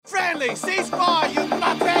Stanley, ceasefire, you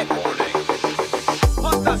nuthead!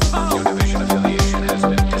 What the fuck? Your division affiliation has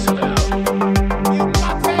been disavowed. You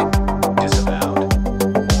nuthead! Disavowed.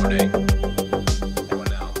 Warning. You are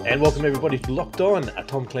now. And welcome everybody to Locked On, a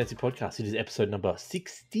Tom Clancy podcast. It is episode number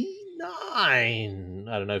 69.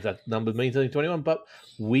 I don't know if that number means anything to anyone, but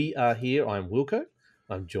we are here. I'm Wilco.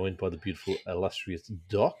 I'm joined by the beautiful, illustrious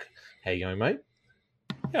Doc. How you going, mate?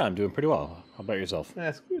 Yeah, I'm doing pretty well. How about yourself?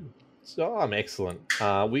 That's good. So I'm excellent.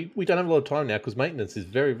 We don't have a lot of time now because maintenance is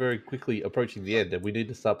very, very quickly approaching the end, and we need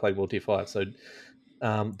to start playing World Tier 5. So,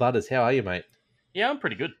 Butters, how are you, mate? Yeah, I'm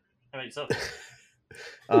pretty good. How about yourself?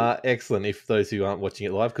 Excellent. If those who aren't watching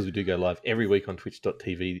it live, because we do go live every week on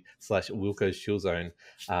twitch.tv/Wilco's Chill Zone.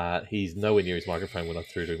 He's nowhere near his microphone when I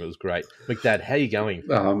threw to him. It was great. McDad, how you going?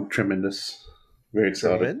 Tremendous. Very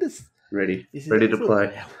excited. Tremendous. Ready. This is Ready to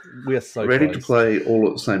excellent. play. We are so Ready close. to play all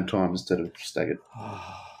at the same time instead of staggered.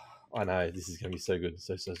 I know this is going to be so good,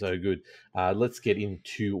 so good. Let's get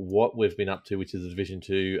into what we've been up to, which is the Division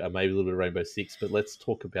 2, maybe a little bit of Rainbow Six, but let's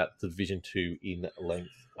talk about the Division 2 in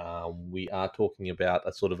length. We are talking about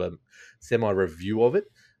a sort of a semi-review of it,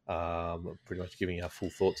 pretty much giving our full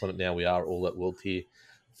thoughts on it now. We are all at World Tier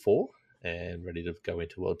 4 and ready to go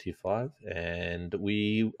into World Tier 5, and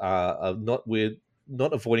we're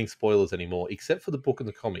not avoiding spoilers anymore, except for the book and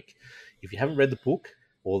the comic. If you haven't read the book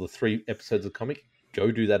or the 3 episodes of the comic, go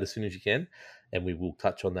do that as soon as you can, and we will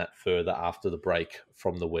touch on that further after the break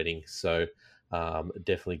from the wedding. So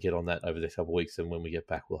definitely get on that over the next couple of weeks, and when we get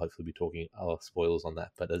back, we'll hopefully be talking spoilers on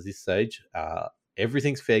that. But at this stage,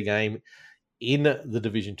 everything's fair game in the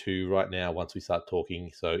Division 2 right now once we start talking.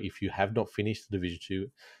 So if you have not finished the Division 2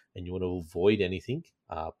 and you want to avoid anything,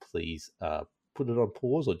 please put it on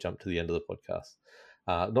pause or jump to the end of the podcast.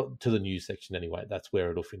 Not to the news section anyway. That's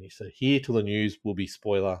where it'll finish. So here to the news will be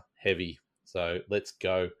spoiler heavy. So let's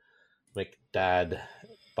go. McDad,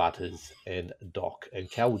 Butters, and Doc. And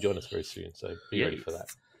Cal will join us very soon. So be ready for that.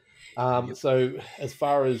 So as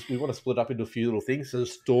far as we want to split up into a few little things. So the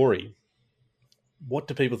story. What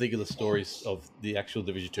do people think of the stories of the actual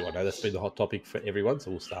Division 2? I know that's been the hot topic for everyone.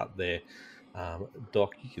 So we'll start there.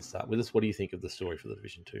 Doc, you can start with us. What do you think of the story for the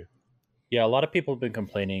Division 2? Yeah, a lot of people have been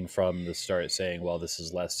complaining from the start saying, well, this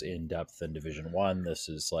is less in-depth than Division 1. This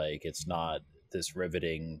is like, it's not this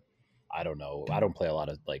riveting. I don't know. I don't play a lot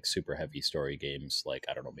of like super heavy story games like,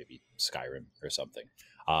 I don't know, maybe Skyrim or something.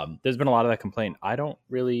 There's been a lot of that complaint. I don't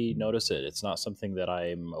really notice it. It's not something that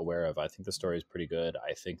I'm aware of. I think the story is pretty good.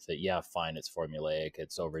 I think that, yeah, fine, it's formulaic,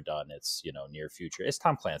 it's overdone, it's, near future. It's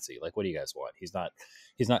Tom Clancy. Like, what do you guys want? He's not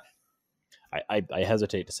I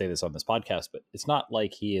hesitate to say this on this podcast, but it's not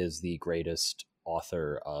like he is the greatest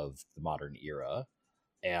author of the modern era.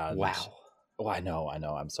 And Wow. Oh, I know.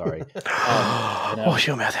 I'm sorry. I know. Wash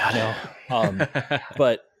your mouth out. I know.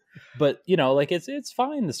 But like it's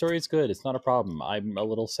fine. The story is good. It's not a problem. I'm a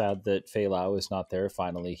little sad that Fei Lao is not there,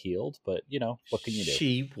 finally healed. But what can you do?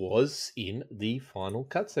 She was in the final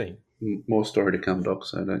cutscene. More story to come, Doc,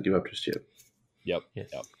 so don't give up just yet. Yep. Yes.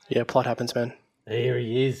 Yep. Yeah, plot happens, man. There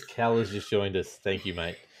he is. Cal has just joined us. Thank you,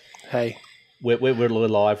 mate. Hey, We're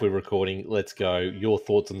live. We're recording. Let's go. Your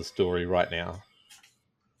thoughts on the story right now.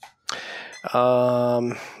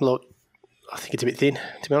 look, I think it's a bit thin,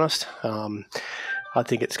 to be honest. I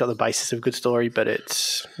think it's got the basis of a good story, but I think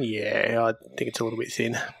it's a little bit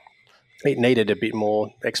thin. It needed a bit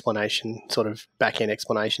more explanation, sort of back-end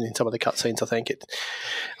explanation in some of the cutscenes. I think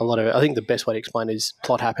I think the best way to explain is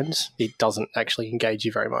plot happens. It doesn't actually engage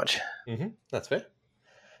you very much. Mm-hmm. That's fair.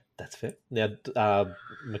 Now,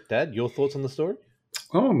 McDad, your thoughts on the story?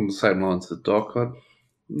 I'm on the same lines as Doc. I'm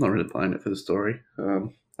not really playing it for the story.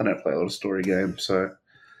 I don't play a lot of story games, so...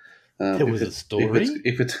 There was a story?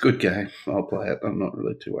 If it's a good game, I'll play it. I'm not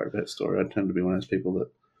really too worried about story. I tend to be one of those people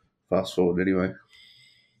that fast forward anyway.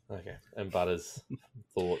 Okay. And Butters,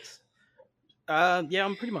 thoughts? Yeah,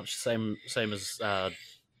 I'm pretty much same as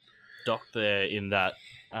Doc there in that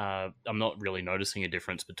I'm not really noticing a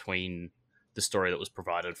difference between the story that was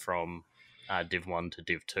provided from Div 1 to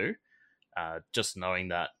Div 2. Just knowing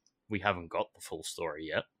that we haven't got the full story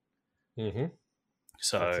yet. Mm-hmm.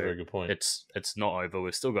 So that's a very good point. It's not over.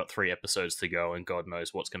 We've still got 3 episodes to go, and God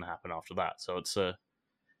knows what's going to happen after that. So it's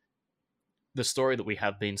the story that we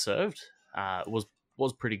have been served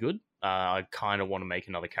was pretty good. I kind of want to make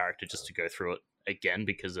another character just to go through it again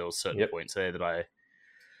because there were certain points there that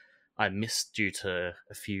I missed due to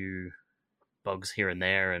a few bugs here and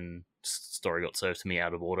there, and story got served to me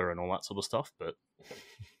out of order and all that sort of stuff. But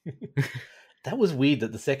that was weird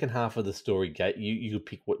that the second half of the story you could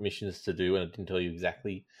pick what missions to do, and it didn't tell you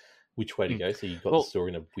exactly which way to go. So you got the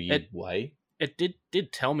story in a weird way. It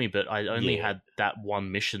did tell me, but I only had that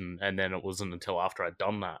one mission, and then it wasn't until after I'd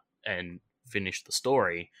done that and finish the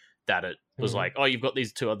story that it was Mhm. like, oh, you've got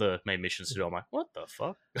these 2 other main missions to do. I'm like, what the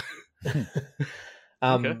fuck?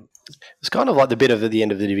 Um, Okay. It's kind of like the bit of at the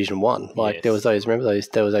end of the Division 1. Like there was Yes. those, remember those?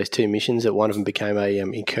 There was those 2 missions that one of them became a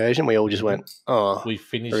incursion. We all just went, oh, We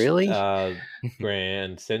finished Really?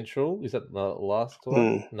 Grand Central. Is that the last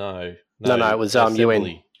one? No, No, it was, UN.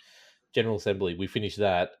 Assembly. General Assembly. We finished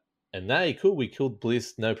that, and cool. We killed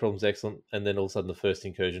Bliss, no problems, excellent. And then all of a sudden, the first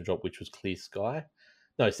incursion drop, which was Clear Sky.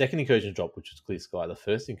 No, second incursion drop, which was Clear Sky. The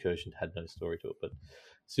first incursion had no story to it, but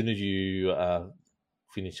as soon as you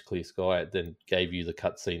finished Clear Sky, it then gave you the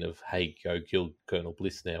cutscene of, hey, go kill Colonel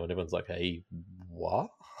Bliss now, and everyone's like, hey, what?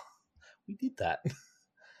 We did that.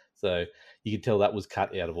 So you can tell that was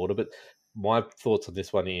cut out of order. But my thoughts on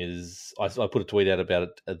this one is, I put a tweet out about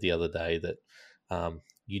it the other day that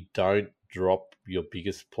you don't drop your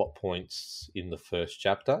biggest plot points in the first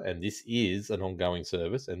chapter, and this is an ongoing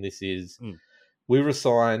service, and this is we were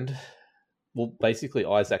assigned. Well, basically,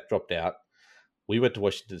 Isaac dropped out. We went to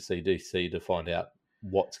Washington DC to find out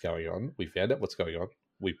what's going on. We found out what's going on.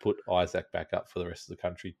 We put Isaac back up for the rest of the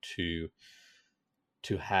country to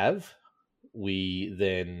have. We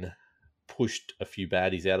then pushed a few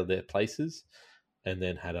baddies out of their places, and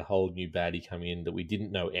then had a whole new baddie come in that we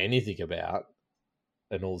didn't know anything about,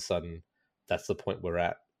 and all of a sudden, that's the point we're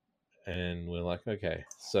at, and we're like, okay,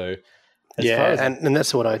 so as far as and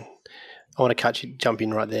that's what I want to jump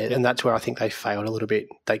in right there, Yep. and that's where I think they failed a little bit.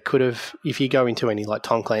 They could have, if you go into any like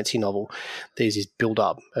Tom Clancy novel, there's this build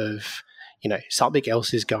up of, something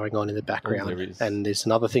else is going on in the background, there is. and there's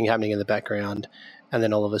another thing happening in the background, and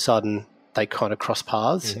then all of a sudden they kind of cross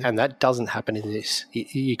paths, Mhm. and that doesn't happen in this.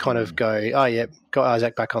 You kind of go, oh yeah, got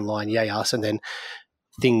Isaac back online, yay us, and then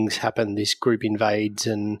things happen. This group invades,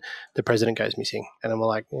 and the president goes missing, and I'm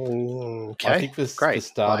like, okay, I think for great.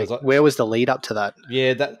 starters, Like, where was the lead up to that?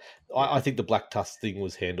 yeah, I think the Black Tusk thing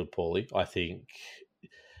was handled poorly. I think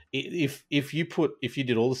if you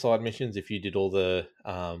did all the side missions, if you did all the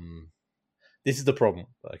this is the problem.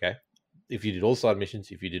 Okay, if you did all side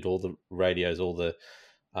missions, if you did all the radios, all the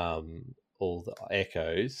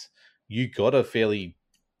echoes, you got a fairly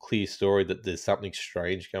clear story that there's something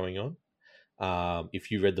strange going on.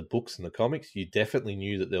 If you read the books and the comics, you definitely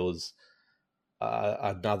knew that there was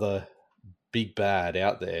another big bad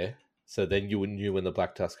out there. So then you knew when the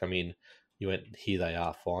Black Tusk come in, you went, here they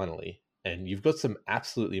are finally. And you've got some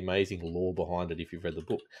absolutely amazing lore behind it if you've read the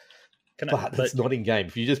book. But it's not in game.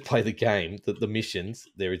 If you just play the game, the missions,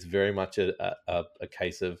 there is very much a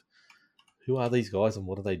case of, who are these guys and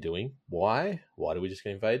what are they doing? Why? Why do we just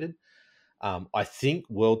get invaded? I think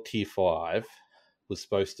World Tier 5 was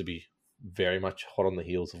supposed to be very much hot on the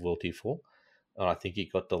heels of World Tier 4. And I think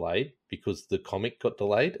it got delayed because the comic got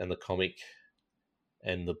delayed, and the comic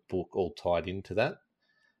and the book all tied into that.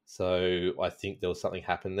 So I think there was something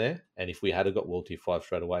happened there. And if we had got World Tier 5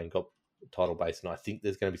 straight away and got title base, and I think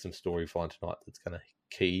there's going to be some story find tonight that's going to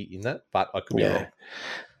key in that, but I could be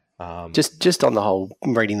wrong. Just on the whole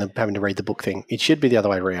having to read the book thing, it should be the other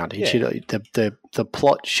way around. It should the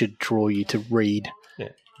plot should draw you to read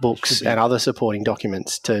books and other supporting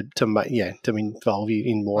documents to involve you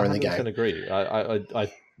in more in the game. I agree.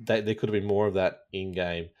 There could have been more of that in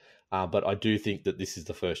game, but I do think that this is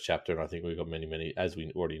the first chapter, and I think we've got many, as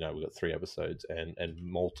we already know, we've got 3 episodes and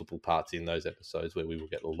multiple parts in those episodes where we will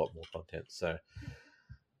get a lot more content. So,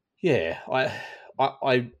 yeah,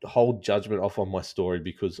 I hold judgment off on my story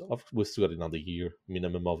because we've still got another year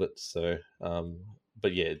minimum of it. So,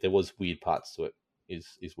 but yeah, there was weird parts to it.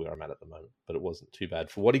 Is where I'm at the moment, but it wasn't too bad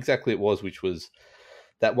for what exactly it was, which was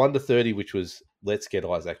that 1 to 30, which was let's get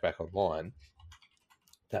Isaac back online.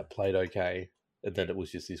 That played okay, and then it was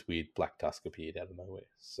just this weird Black Tusk appeared out of nowhere.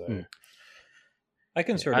 So. I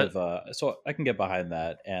can I can get behind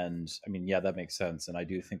that. And I mean, yeah, that makes sense. And I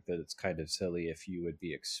do think that it's kind of silly if you would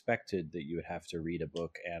be expected that you would have to read a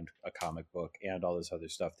book and a comic book and all this other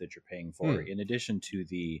stuff that you're paying for, in addition to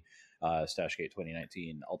the Stashgate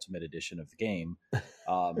 2019 Ultimate Edition of the game,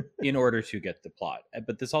 in order to get the plot.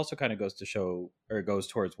 But this also kind of goes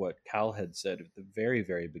towards what Cal had said at the very,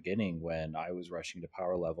 very beginning when I was rushing to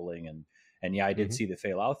power leveling. And yeah, I did see the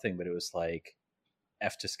fail out thing, but it was like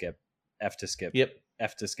F to skip. F to skip. Yep.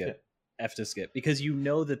 F to skip. Yep. F to skip. Because you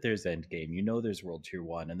know that there's end game. You know there's World Tier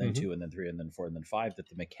 1 and then 2 and then 3 and then 4 and then 5. That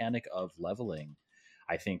the mechanic of leveling,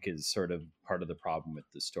 I think, is sort of part of the problem with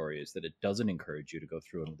the story, is that it doesn't encourage you to go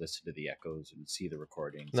through and listen to the echoes and see the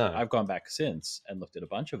recordings. No. I've gone back since and looked at a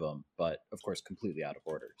bunch of them, but of course completely out of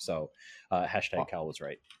order. So #Cal was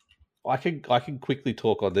right. I can quickly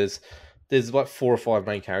talk on this. There's like 4 or 5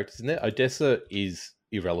 main characters in there. Odessa is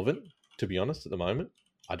irrelevant, to be honest, at the moment.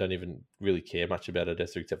 I don't even really care much about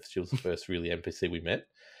Odessa except for she was the first really NPC we met.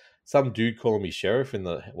 some dude calling me sheriff in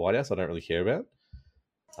the White House. I don't really care about.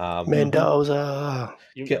 Mendoza.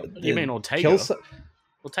 You mean Ortega? Kelso,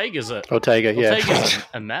 Ortega's Ortega, yeah.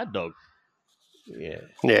 a mad dog. yeah.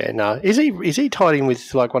 Yeah, no. Is he tied in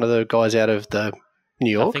with like one of the guys out of the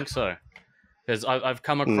New I York? think so. Because I've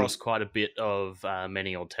come across quite a bit of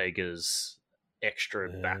Manny Ortega's extra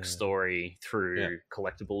backstory through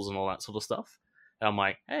collectibles and all that sort of stuff. And I'm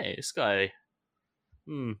like, hey, this guy.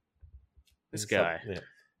 This guy. Yeah.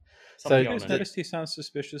 Something So- You going guys on. noticed he sounds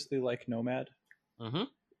suspiciously like Nomad? Mhm.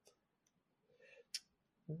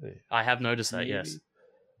 I have noticed that. Yes.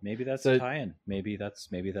 Maybe that's So- a tie-in. Maybe that's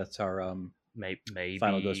our Maybe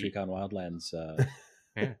Final Ghost Recon Wildlands.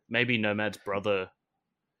 Yeah. Maybe Nomad's brother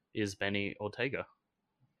is Manny Ortega.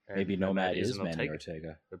 And Maybe Nomad is an Manny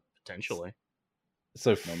Ortega. Potentially.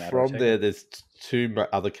 So Nomad from Ortega. there, there's two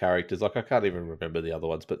other characters. Like I can't even remember the other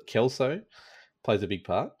ones, but Kelso plays a big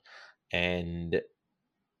part, and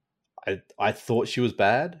I thought she was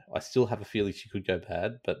bad. I still have a feeling she could go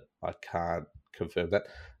bad, but I can't confirm that.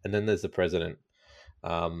 And then there's the president.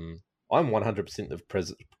 I'm 100%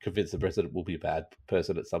 convinced the president will be a bad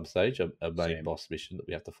person at some stage, a main Same. boss mission that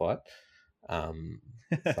we have to fight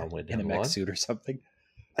somewhere down in a the line. mech suit or something.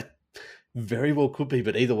 Very well could be,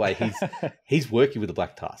 but either way, he's working with the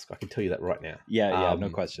Black Tusk. I can tell you that right now. Yeah, no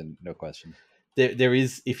Um, question, no question. There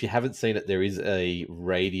is, if you haven't seen it, there is a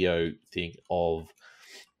radio thing of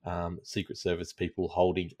Secret Service people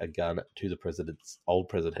holding a gun to the president's old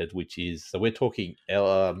president head, which is, so we're talking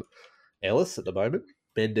Ellis at the moment.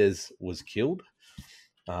 Mendez was killed,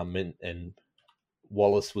 and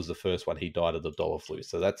Wallace was the first one. He died of the dollar flu.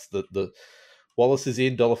 So that's the Wallace is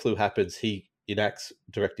in, dollar flu happens. He enacts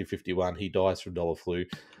Directive 51. He dies from dollar flu.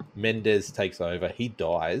 Mendez takes over. He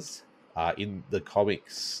dies. In the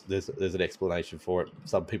comics, there's an explanation for it.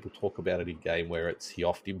 Some people talk about it in game where it's he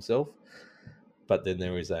offed himself, but then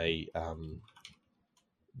there is a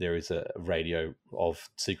radio of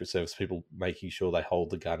Secret Service people making sure they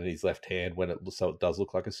hold the gun in his left hand so it does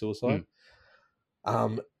look like a suicide.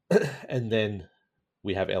 And then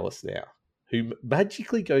we have Ellis now, who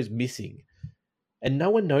magically goes missing, and no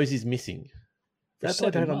one knows he's missing. That's what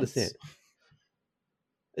I 7 don't months. understand.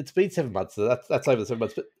 It's been 7 months, so that's over the 7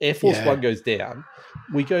 months. But Air Force Yeah. One goes down.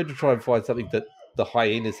 We go to try and find something that the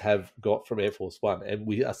hyenas have got from Air Force One, and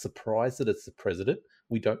we are surprised that it's the president.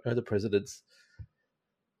 We don't know the president's.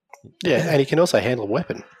 Yeah, and he can also handle a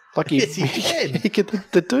weapon. Like Yes, he can.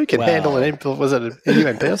 The dude can handle an MP, was it an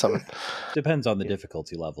UMP or something? Depends on the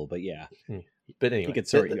difficulty level, but yeah, But he anyway,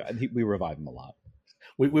 gets we revive him a lot.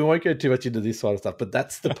 we won't go too much into this side of stuff, but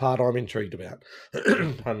that's the part I'm intrigued about.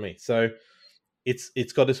 Pardon me. So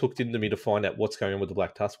it's got us hooked into me to find out what's going on with the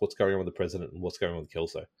Black Tusk, what's going on with the president, and what's going on with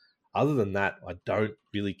Kelso. Other than that, I don't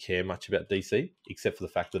really care much about DC, except for the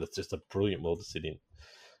fact that it's just a brilliant world to sit in.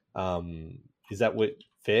 Is that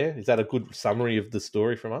fair? Is that a good summary of the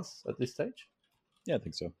story from us at this stage? Yeah, I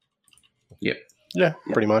think so. Yeah,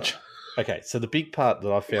 pretty much. Okay, so the big part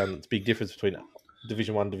that I found, that's a big difference between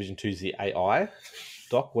Division 1 and Division 2 is the AI.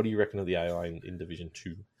 Doc, what do you reckon of the AI in Division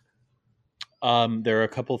 2? There are a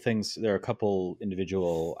couple things. There are a couple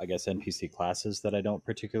individual, I guess, NPC classes that I don't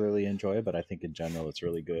particularly enjoy, but I think in general it's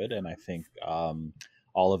really good. And I think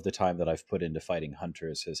all of the time that I've put into fighting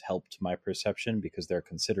hunters has helped my perception because they're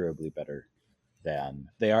considerably better than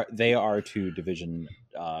they are to Division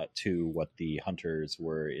 2 what the hunters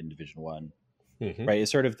were in Division 1. Mm-hmm. Right?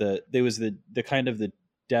 It's sort of there was the kind of the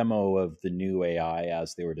demo of the new AI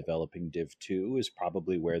as they were developing Div 2 is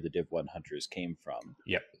probably where the Div 1 hunters came from.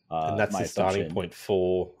 Yep. And that's my the starting assumption. point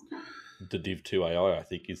for the Div 2 AI, I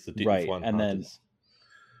think, is the Div Right, 1 and then- hunters.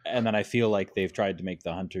 And then I feel like they've tried to make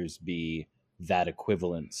the hunters be that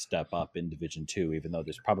equivalent step up in Division 2, even though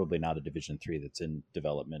there's probably not a Division 3 that's in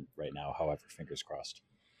development right now. However, fingers crossed.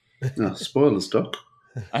 No, spoilers, Doc.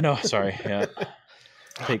 I know, sorry. Yeah.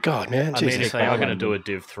 Oh, God, man. I Jesus. mean, if they are going to Christ. do a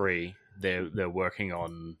Div 3, they're working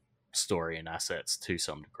on story and assets to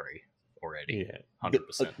some degree already. Yeah.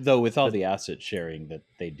 100%. Though with all the asset sharing that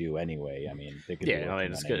they do anyway, I mean, they could be Yeah, I working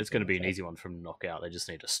mean, on it's going to be anything an like easy one from knockout. They just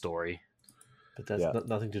need a story. But that's Yeah.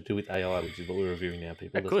 nothing to do with AI, which is what we're reviewing now,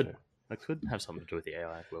 people. It Let's could. go. It could have something to do with the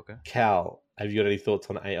AI, Wilco. Cal, have you got any thoughts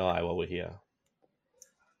on AI while we're here?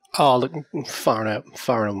 Oh, look, far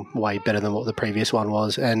and away better than what the previous one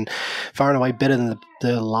was, and far and away better than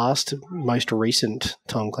the last, most recent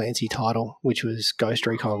Tom Clancy title, which was Ghost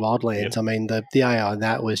Recon Wildlands. Yep. I mean, the AI on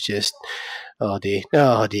that was just, oh dear.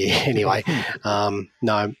 Anyway,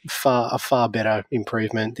 no, a far better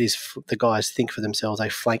improvement. The guys think for themselves. They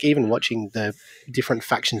flank. Even watching the different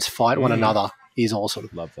factions fight one another is awesome.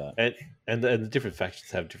 Love that. And the different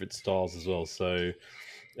factions have different styles as well. So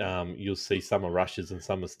you'll see some are rushes and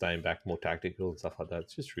some are staying back, more tactical and stuff like that.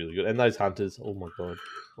 It's just really good. And those hunters, oh my god,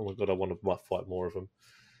 I want to fight more of them.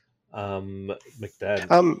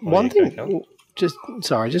 McDad. One yeah, thing, go,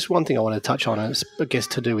 just one thing I want to touch on is, I guess,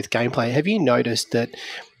 to do with gameplay. Have you noticed that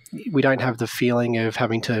we don't have the feeling of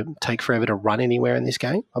having to take forever to run anywhere in this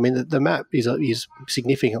game? I mean, the map is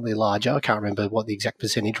significantly larger. I can't remember what the exact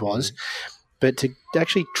percentage was, but to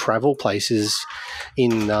actually travel places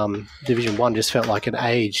in Division 1 just felt like an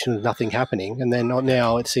age with nothing happening. And then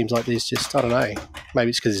now it seems like there's just, I don't know,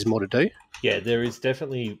 maybe it's because there's more to do. Yeah, there is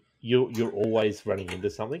definitely... You're always running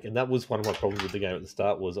into something, and that was one of my problems with the game at the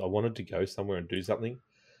start. Was I wanted to go somewhere and do something.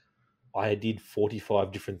 I did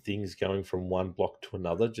 45 different things going from one block to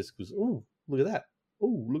another, just because. Oh, look at that!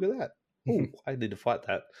 Oh, look at that! Oh, I need to fight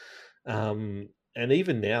that. And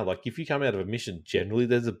even now, like if you come out of a mission, generally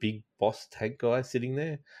there's a big boss tank guy sitting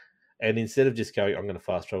there, and instead of just going, I'm going to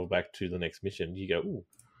fast travel back to the next mission, you go, oh,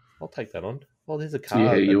 I'll take that on. Oh, there's a card.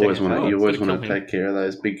 Yeah, you always want come to take care of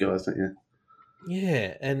those big guys, don't you?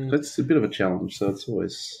 Yeah, and It's a bit of a challenge, so it's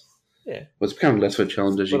always... yeah. Well, it's becoming less of a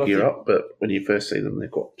challenge as you But I gear think- up, but when you first see them, they're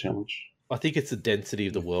quite a challenge. I think it's the density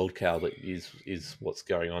of the world, Cal, that is what's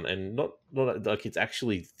going on, and not like it's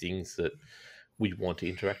actually things that we want to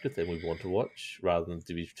interact with and we want to watch, rather than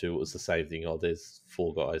Division 2. It was the same thing. Oh, there's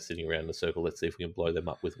 4 guys sitting around in a circle. Let's see if we can blow them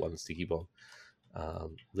up with one sticky bomb.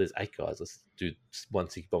 There's 8 guys. Let's do one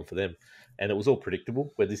sticky bomb for them, and it was all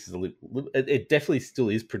predictable. Where this is it definitely still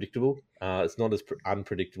is predictable. It's not as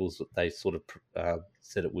unpredictable as they sort of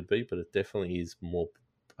said it would be, but it definitely is more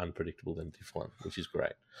unpredictable than Div 1, which is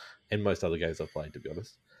great, and most other games I've played, to be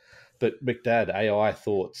honest. But McDad, AI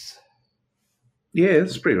thoughts? Yeah,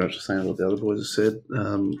 it's pretty much the same as what the other boys have said.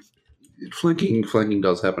 Flanking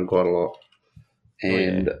does happen quite a lot,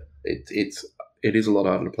 and it is a lot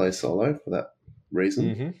harder to play solo for that reason.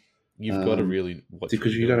 Mm-hmm. You've got to really watch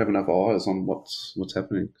because you don't have enough eyes on what's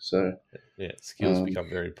happening. So yeah, skills become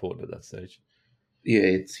very important at that stage.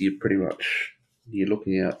 yeah, you're pretty much you're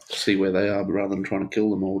looking out to see where they are, but rather than trying to kill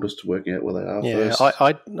them all, just to work out where they are Yeah, first.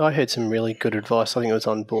 I heard some really good advice. I think it was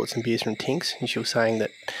on Bullets and Beers from Tinks, and she was saying that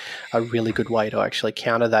a really good way to actually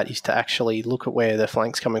counter that is to actually look at where the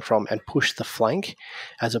flank's coming from and push the flank,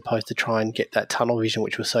 as opposed to try and get that tunnel vision,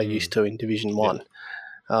 which we're so used to in Division 1.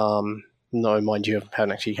 No, mind you,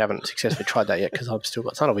 I haven't successfully tried that yet because I've still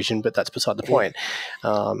got tunnel vision, but that's beside the point.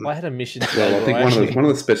 I had a mission today. Well, I where think one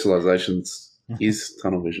of the specializations is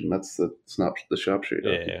tunnel vision. That's the sharpshooter.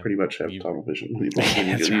 Yeah. You pretty much have tunnel vision when you're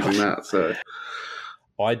That's using right. that. So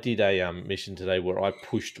I did a mission today where I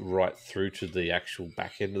pushed right through to the actual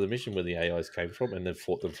back end of the mission where the AIs came from, and then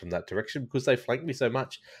fought them from that direction because they flanked me so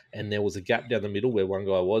much. And there was a gap down the middle where one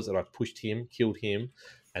guy was, and I pushed him, killed him,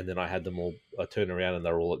 and then I had them all. I turned around and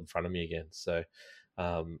they're all in front of me again. So,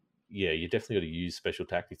 yeah, you definitely got to use special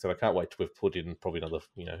tactics, and I can't wait till we've put in probably another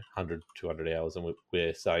 100, 200 hours, and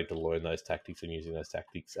we're starting to learn those tactics and using those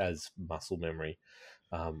tactics as muscle memory.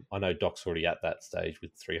 I know Doc's already at that stage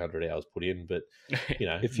with 300 hours put in, but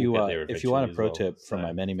If we'll you get there if you want a eventually pro as well. tip from So,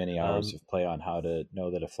 my many hours of play on how to know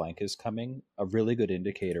that a flank is coming, a really good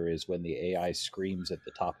indicator is when the AI screams at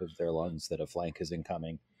the top of their lungs that a flank is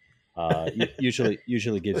incoming. Usually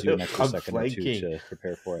gives you an extra I'm second or two flanking. to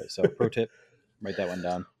prepare for it. So pro tip, write that one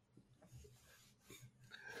down.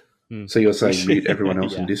 So you're saying mute everyone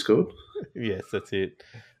else Yeah. in Discord? yes, that's it.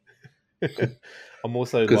 I'm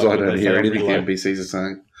also Because like, I when don't they hear say I'm anything the reloading- NPCs are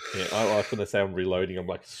saying. Yeah, I like when they say I'm reloading. I'm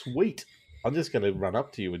like, sweet. I'm just going to run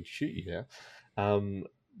up to you and shoot you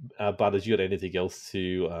now. Butters, you got anything else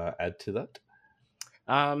to add to that?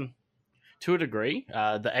 To a degree,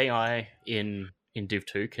 the AI in Div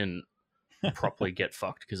 2 can properly get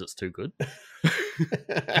fucked because it's too good.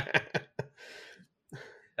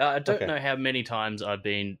 I don't Okay. know how many times I've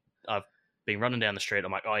been running down the street.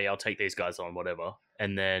 I'm like, oh yeah, I'll take these guys on, whatever,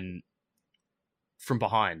 and then from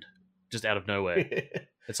behind, just out of nowhere,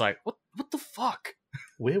 it's like, what the fuck?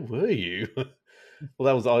 Where were you? Well,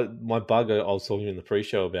 that was my bug I was talking in the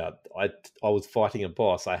pre-show about. I was fighting a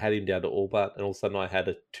boss. I had him down to all but, and all of a sudden I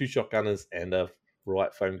had 2 shotgunners and a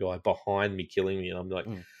right foam guy behind me killing me, and I'm like,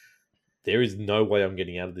 there is no way I'm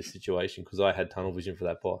getting out of this situation because I had tunnel vision for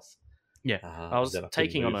that boss. Yeah, I was then couldn't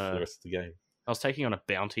taking on move for the a rest of the game. I was taking on a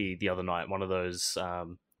bounty the other night, one of those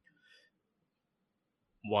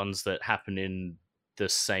ones that happen in the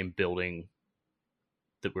same building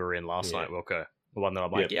that we were in last night, Wilco. The one that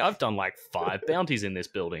I'm like, Yep. yeah, I've done like 5 bounties in this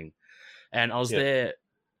building. And I was Yep. there, I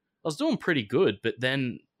was doing pretty good, but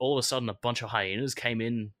then all of a sudden a bunch of hyenas came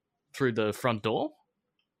in through the front door.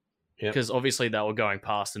 Yep. Because obviously they were going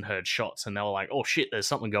past and heard shots, and they were like, oh shit, there's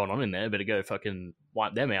something going on in there, better go fucking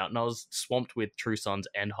wipe them out. And I was swamped with True Sons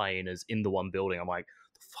and hyenas in the one building. I'm like,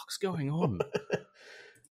 the fuck's going on?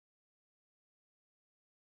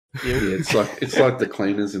 Yeah, it's like the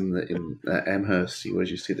cleaners in Amherst. You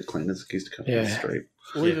always used to see the cleaners that used to come down the Yeah. street.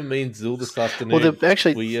 Well, even me and Zil this afternoon, Well,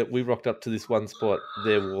 actually, we rocked up to this one spot.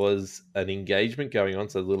 There was an engagement going on,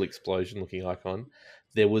 so a little explosion-looking icon.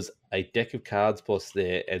 There was a deck of cards boss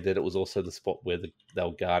there, and then it was also the spot where they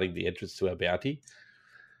were guarding the entrance to our bounty.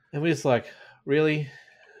 And we're just like, really?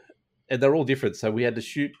 And they're all different. So we had to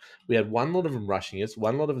shoot. We had one lot of them rushing us,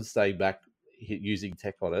 one lot of them staying back using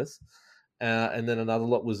tech on us. And then another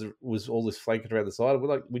lot was all this flanking around the side.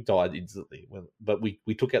 We died instantly. But we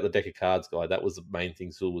took out the deck of cards guy. That was the main thing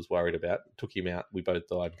Zul was worried about. Took him out. We both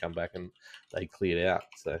died and come back and they cleared out.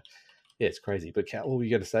 So, yeah, it's crazy. But Kat, what were you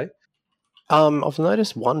going to say? I've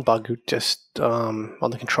noticed one bug just on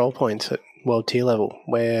the control points at world tier level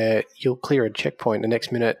where you'll clear a checkpoint the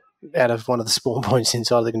next minute out of one of the spawn points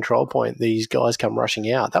inside the control point. These guys come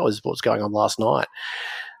rushing out. That was what's going on last night.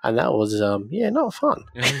 And that was, not fun.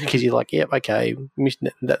 Because you're like, yep, okay,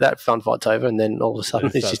 that fun fight's over. And then all of a sudden,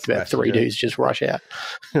 Then it it's just starts about three smashing, dudes just rush out.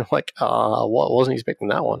 Like, what? Wasn't expecting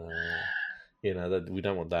that one. We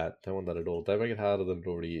don't want that. Don't want that at all. Don't make it harder than it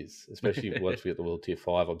already is. Especially once we get the World Tier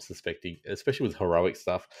 5, I'm suspecting, especially with heroic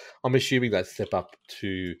stuff. I'm assuming that step up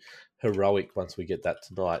to heroic once we get that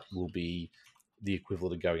tonight will be the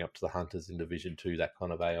equivalent of going up to the Hunters in Division 2, that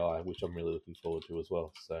kind of AI, which I'm really looking forward to as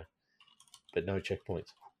well. So, but no checkpoints.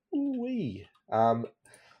 Ooh-wee.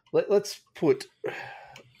 Let's put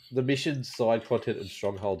the mission, side content, and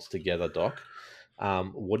strongholds together, Doc.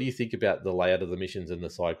 What do you think about the layout of the missions and the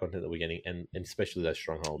side content that we're getting, and especially those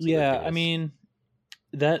strongholds? Yeah, I mean,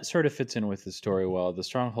 that sort of fits in with the story well. The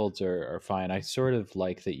strongholds are fine. I sort of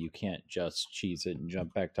like that you can't just cheese it and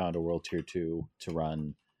jump back down to World Tier 2 to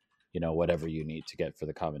run, whatever you need to get for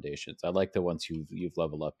the commendations. I like that once you've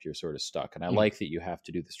leveled up, you're sort of stuck. And I like that you have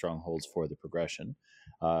to do the strongholds for the progression.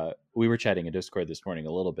 We were chatting in Discord this morning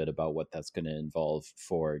a little bit about what that's going to involve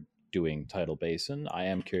for doing Tidal Basin. I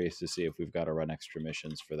am curious to see if we've got to run extra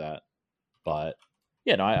missions for that. But,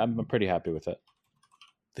 I'm pretty happy with it.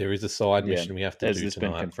 There is a side mission we have to do tonight. Has this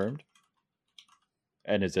been confirmed?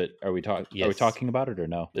 And are we talking about it or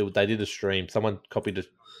no? They did a stream. Someone copied it.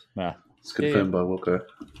 Nah. It's confirmed by Wilco.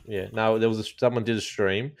 Yeah, no, someone did a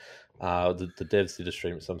stream. The devs did a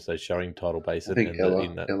stream at some stage showing Tidal Basin. I think Ella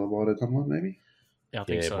might have done one, maybe. Yeah, I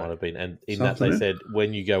think so. It might have been. And in that, they said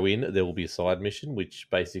when you go in, there will be a side mission, which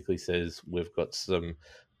basically says we've got some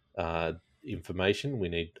information we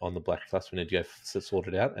need on the Black Plus. We need to go sort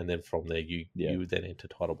it out, and then from there, you then enter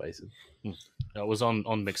Tidal Basin. It was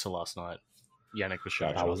on Mixer last night. Yannick was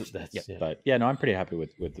showing. Was it? That's, yeah. But I'm pretty happy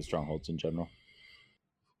with the strongholds in general.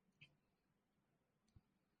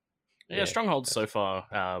 Yeah, strongholds so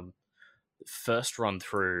far. First run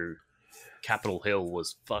through Capitol Hill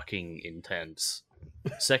was fucking intense.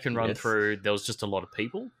 Second run through, there was just a lot of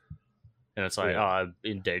people, and it's like, I'm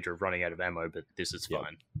in danger of running out of ammo, but this is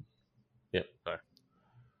fine. Yep. So.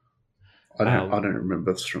 I don't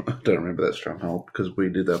remember. I don't remember that stronghold because we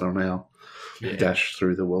did that on our dash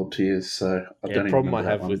through the world tiers. So I don't. The problem I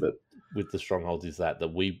have with the strongholds is that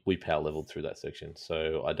we power leveled through that section,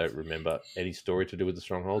 so I don't remember any story to do with the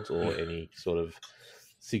strongholds or any sort of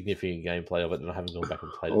significant gameplay of it, and I haven't gone back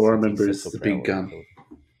and played it. All I remember is the big gun.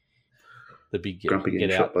 The big Grumpy getting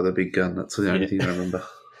shot by the big gun. That's the only thing I remember.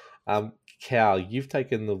 Cal, you've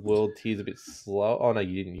taken the world tiers a bit slow. Oh no,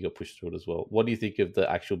 you didn't. You got pushed through it as well. What do you think of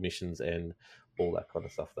the actual missions and all that kind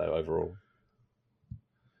of stuff, though? Overall.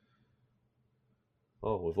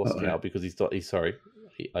 Oh, we've lost Cal because he's sorry.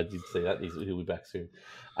 I did see that. He'll be back soon.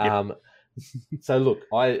 So look,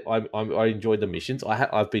 I enjoyed the missions.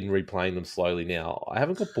 I've been replaying them slowly now. I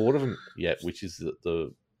haven't got bored of them yet, which is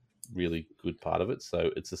the really good part of it.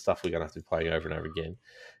 So it's the stuff we're going to have to be playing over and over again,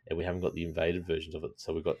 and we haven't got the invaded versions of it.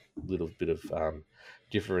 So we've got a little bit of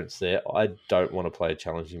difference there. I don't want to play a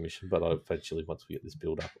challenging mission, but eventually, once we get this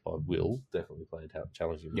build up, I will definitely play a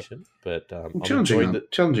challenging mission. But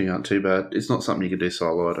challenging aren't too bad. It's not something you can do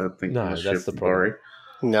solo. I don't think. No, that's the problem.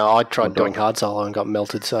 No, I tried doing hard solo and got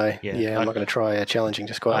melted. So I'm not going to try a challenging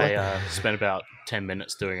just quite. I spent about 10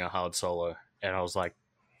 minutes doing a hard solo, and I was like,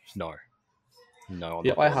 no.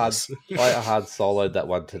 I hard soloed that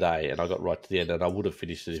one today, and I got right to the end, and I would have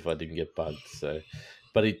finished it if I didn't get bugged. So,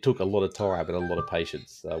 but it took a lot of time and a lot of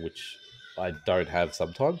patience, which I don't have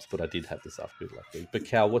sometimes, but I did have this afternoon, luckily. But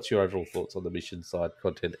Cal, what's your overall thoughts on the mission side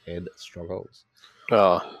content and strongholds?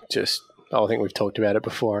 I think we've talked about it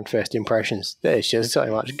before on First Impressions. There's just so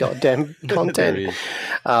much goddamn content.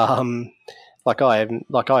 I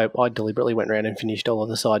deliberately went around and finished all of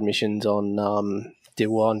the side missions on did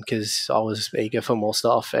one because I was eager for more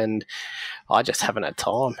stuff, and I just haven't had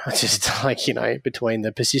time. I just like, you know, between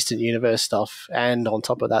the persistent universe stuff and on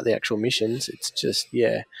top of that the actual missions, it's just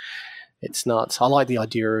it's nuts. I like the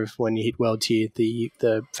idea of when you hit world tier,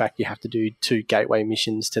 the fact you have to do 2 gateway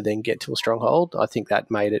missions to then get to a stronghold. I think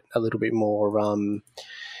that made it a little bit more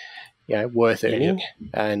worth earning,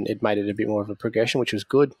 and it made it a bit more of a progression, which was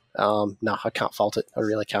good. No, I can't fault it. I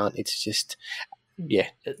really can't. It's just,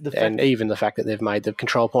 even the fact that they've made the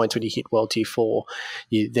control points when you hit World Tier 4,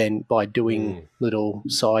 you then, by doing little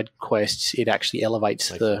side quests, it actually elevates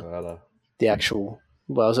the actual...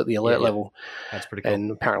 Well, I was at the alert level. That's pretty cool.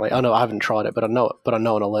 And apparently, I haven't tried it, but I know it. But I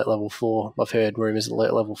know an alert level 4. I've heard rumors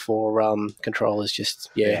alert level 4 control is just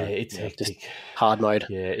it's hectic. Just hard mode.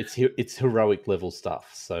 Yeah, it's heroic level stuff.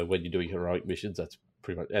 So when you're doing heroic missions, that's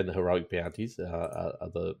pretty much, and the heroic bounties are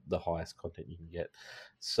the highest content you can get.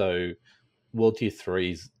 So World Tier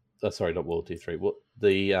 3's, sorry, not World Tier 3.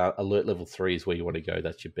 The alert level 3 is where you want to go.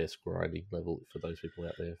 That's your best grinding level for those people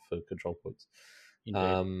out there for control points.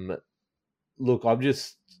 Look, I'm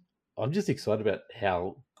just excited about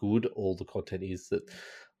how good all the content is, that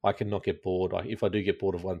I can not get bored. If I do get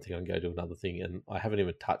bored of one thing, I can go to another thing, and I haven't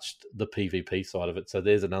even touched the PvP side of it. So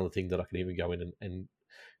there's another thing that I can even go in and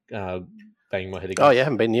bang my head against. Oh, you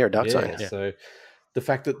haven't been near a Dark Zone. Yeah. So the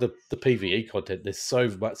fact that the PvE content, there's so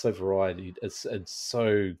variety and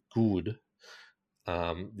so good,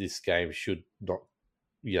 this game should not,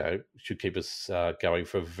 should keep us going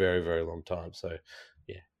for a very, very long time. So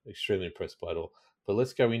extremely impressed by it all. But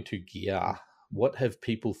let's go into gear. What have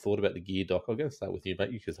people thought about the gear, Doc? I'm going to start with you, mate.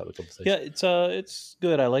 You can start the conversation. Yeah, it's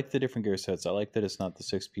good. I like the different gear sets. I like that it's not the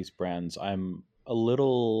 6-piece brands. I'm a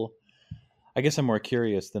little... I guess I'm more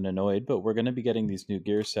curious than annoyed, but we're going to be getting these new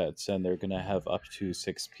gear sets, and they're going to have up to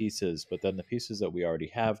 6 pieces, but then the pieces that we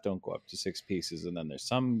already have don't go up to 6 pieces, and then there's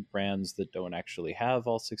some brands that don't actually have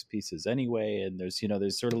all 6 pieces anyway, and there's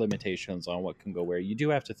sort of limitations on what can go where. You do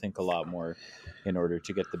have to think a lot more in order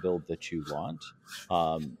to get the build that you want.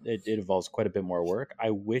 It involves quite a bit more work. I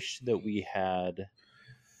wish that we had...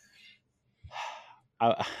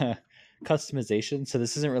 customization. So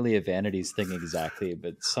this isn't really a vanities thing exactly,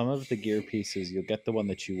 but some of the gear pieces, you'll get the one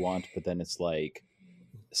that you want, but then it's like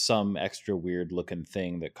some extra weird looking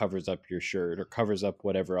thing that covers up your shirt or covers up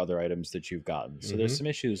whatever other items that you've gotten. So there's some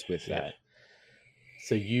issues with that.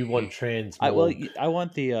 So you want trans? I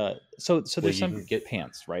want the so there's some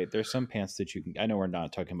pants, right? There's some pants that you can. I know we're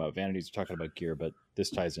not talking about vanities, we're talking about gear, but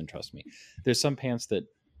this ties in. Trust me. There's some pants that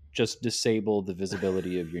just disable the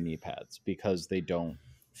visibility of your knee pads because they don't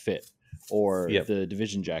fit. Or the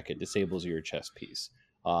division jacket disables your chest piece.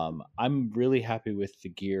 I'm really happy with the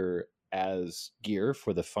gear as gear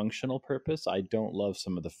for the functional purpose. I don't love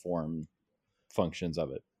some of the form functions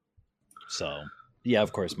of it. So, yeah,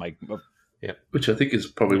 of course, Mike. Which I think is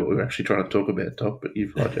probably what we're actually trying to talk about, Doc, but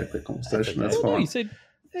you've hijacked the conversation. That's fine. You said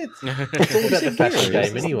it's all about the fashion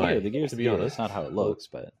game anyway. The gear, to be honest, not how it looks,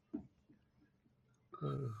 but...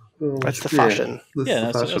 Well, that's the fashion.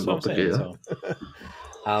 That's the fashion, not the gear.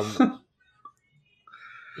 So.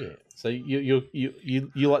 So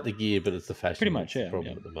you like the gear, but it's the fashion. Pretty much,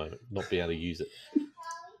 problem at the moment, not being able to use it.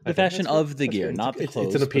 The fashion of the gear, not the clothes.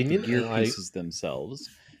 It's an opinion. The gear pieces themselves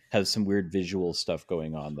have some weird visual stuff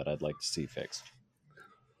going on that I'd like to see fixed.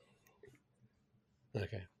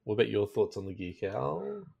 Okay, what about your thoughts on the gear,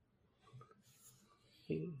 Cal?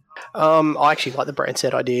 I actually like the brand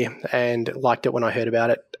set idea and liked it when I heard about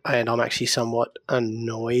it, and I'm actually somewhat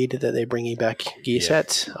annoyed that they're bringing back gear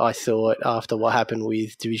sets. I thought after what happened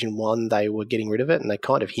with Division 1 they were getting rid of it, and they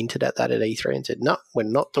kind of hinted at that at E3 and said, no, we're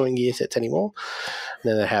not doing gear sets anymore.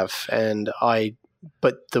 And then they have,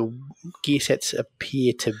 but the gear sets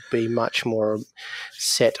appear to be much more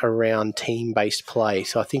set around team-based play.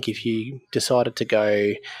 So I think if you decided to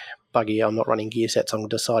go... buggy, I'm not running gear sets, I'm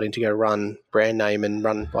deciding to go run brand name and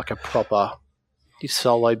run like a proper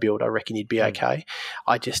solo build, I reckon you'd be okay.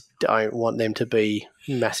 I just don't want them to be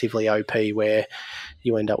massively OP where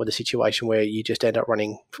you end up with a situation where you just end up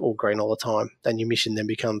running all green all the time and your mission then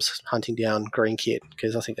becomes hunting down green kit,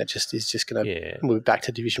 because I think that is just going to move back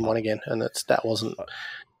to Division 1 again, and that wasn't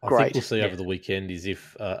great. I think we'll see over the weekend is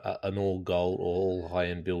if an all gold or all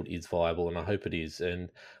high-end build is viable, and I hope it is. And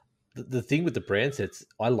the thing with the brand sets,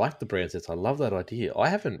 I like the brand sets. I love that idea. I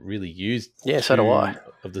haven't really used so do I.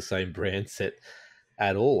 Of the same brand set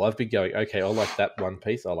at all. I've been going, okay, I like that one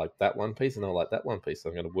piece, I like that one piece, and I like that one piece. So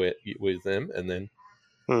I'm going to wear them, and then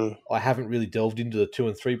I haven't really delved into the 2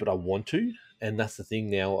 and 3, but I want to. And that's the thing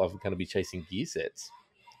now. I'm going to be chasing gear sets,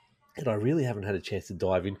 and I really haven't had a chance to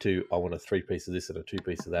dive into. I want a 3-piece of this and a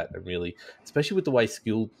 2-piece of that, and really, especially with the way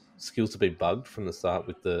skills have been bugged from the start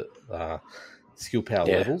with the skill power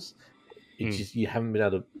Yeah. levels. It's Mm. just you haven't been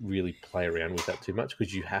able to really play around with that too much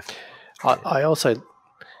because you have. I also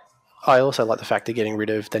like the fact of getting rid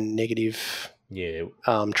of the negative Yeah,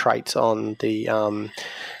 traits on the.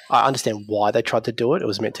 I understand why they tried to do it. It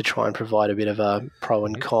was meant to try and provide a bit of a pro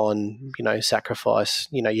and con, sacrifice.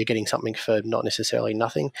 You're getting something for not necessarily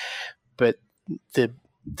nothing, but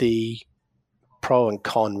the pro and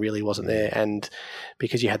con really wasn't there. And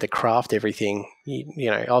because you had to craft everything,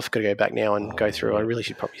 I've got to go back now and go through. I really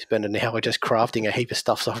should probably spend an hour just crafting a heap of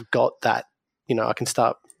stuff so I've got that. I can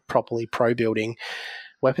start properly pro building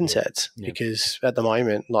weapon sets because at the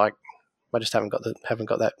moment, like, I just haven't got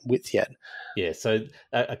that width yet. Yeah, so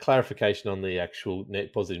a clarification on the actual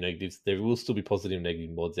positive negatives. There will still be positive and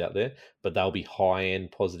negative mods out there, but they'll be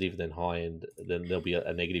high-end positive, then high-end, then there'll be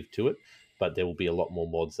a negative to it. But there will be a lot more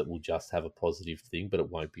mods that will just have a positive thing, but it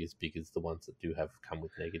won't be as big as the ones that do have come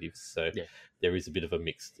with negatives. So there is a bit of a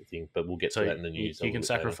mixed thing, but we'll get to that in the news. You can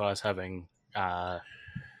sacrifice having...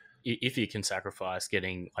 if you can sacrifice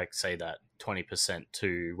getting, like, say, that 20%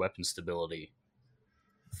 to weapon stability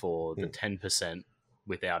for the 10%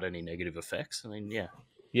 without any negative effects, I mean, yeah.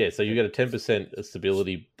 Yeah, so you get a 10%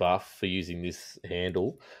 stability buff for using this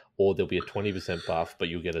handle, or there'll be a 20% buff, but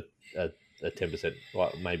you'll get a 10%,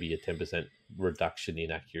 well, maybe a 10% reduction in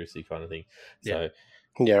accuracy kind of thing. So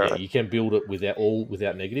right. you can build it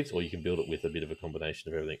without negatives, or you can build it with a bit of a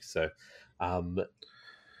combination of everything. So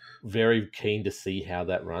very keen to see how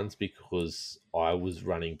that runs, because I was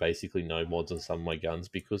running basically no mods on some of my guns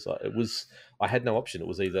because I had no option. It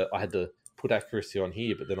was either I had to put accuracy on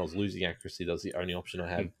here, but then I was losing accuracy. That was the only option I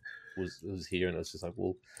had was here, and it's just like,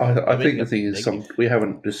 well, I think the thing is we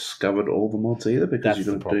haven't discovered all the mods either, because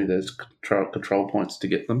you've got to do those control points to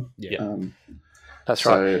get them. Yeah. That's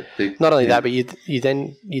right. Not only that, but you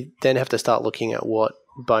then have to start looking at what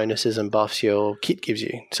bonuses and buffs your kit gives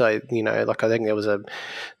you. So, like, I think there was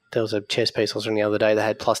a chess piece I was reading the other day that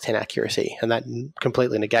had plus 10 accuracy, and that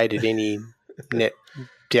completely negated any net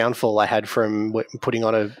downfall I had from putting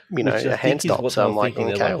on a hand stop. So I'm like,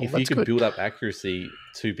 okay, well, if you can build up accuracy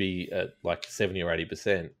to be at like 70 or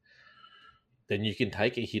 80%, then you can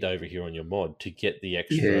take a hit over here on your mod to get the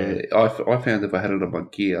extra. Yeah, I found if I had it on my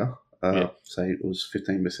gear, say it was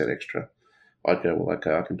 15% extra, I'd go, well,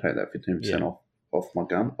 okay, I can take that 15% off my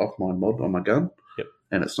gun, off my mod on my gun. Yep.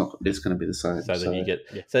 And it's going to be the same. So then you get.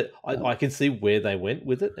 So I can see where they went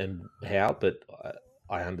with it and how, but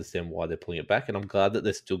I understand why they're pulling it back, and I'm glad that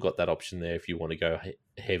they've still got that option there if you want to go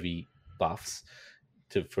heavy buffs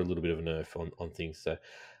for a little bit of a nerf on things. So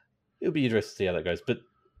it'll be interesting to see how that goes. But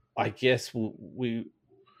I guess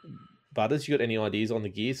Butters, you got any ideas on the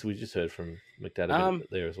gears? We just heard from McDad a bit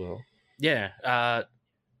there as well. Yeah,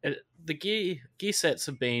 the gear sets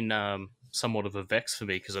have been somewhat of a vex for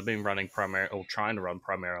me, because I've been trying to run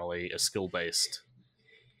primarily a skill-based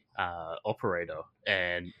operator,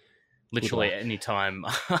 and literally any time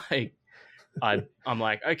I'm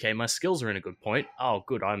like, okay, my skills are in a good point. Oh,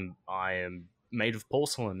 good, I am made of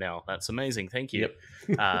porcelain now. That's amazing. Thank you.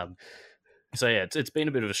 Yep. So yeah, it's been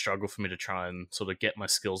a bit of a struggle for me to try and sort of get my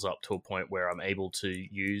skills up to a point where I'm able to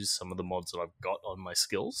use some of the mods that I've got on my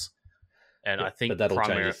skills. And I think but that'll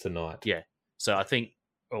change tonight. Yeah. So I think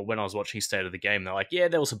when I was watching State of the Game, they're like, yeah,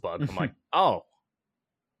 there was a bug. I'm like, oh,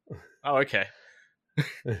 okay.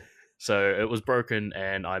 So it was broken,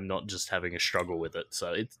 and I'm not just having a struggle with it.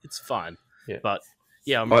 So it's fine. Yeah. But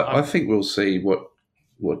yeah, I think we'll see what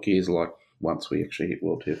gears are like once we actually hit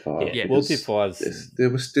World Tier 5. Yeah, World Tier 5. There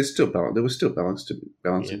was still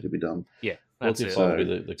balancing to be done. Yeah. World Tier 5 will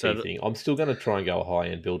be the key thing. I'm still going to try and go high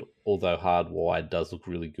end build, although hardwired does look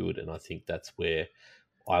really good, and I think that's where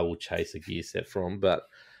I will chase a gear set from. But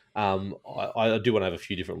I do want to have a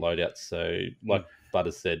few different loadouts. So, like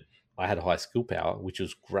Butters said, I had high skill power, which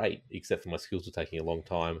was great, except for my skills were taking a long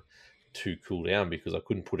time to cool down because I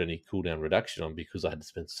couldn't put any cooldown reduction on because I had to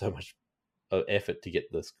spend so much effort to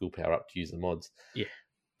get the skill power up to use the mods. Yeah.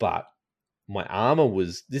 But my armor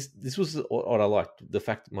was this was what I liked. The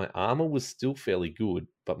fact that my armor was still fairly good,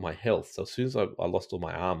 but my health. So as soon as I lost all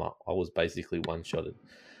my armor, I was basically one-shotted.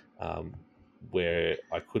 Where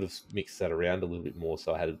I could have mixed that around a little bit more,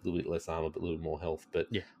 so I had a little bit less armor but a little bit more health. But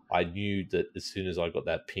I knew that as soon as I got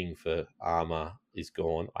that ping for armor is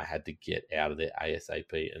gone, I had to get out of there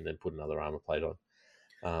ASAP and then put another armor plate on.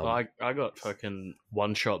 I got fucking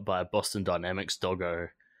one-shot by a Boston Dynamics doggo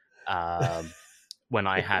when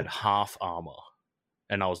I had half armor,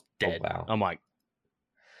 and I was dead. Oh, wow. I'm like,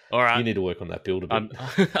 all right. You need to work on that build a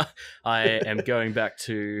bit. I am going back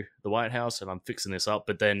to the White House and I'm fixing this up,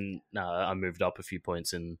 but then I moved up a few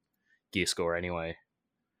points in gear score anyway.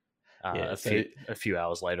 Yeah, A few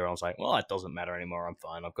hours later, I was like, well, it doesn't matter anymore. I'm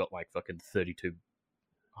fine. I've got like fucking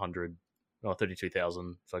 3,200 or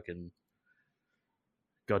 32,000 fucking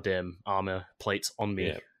goddamn armor plates on me,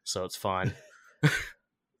 Yeah. so it's fine.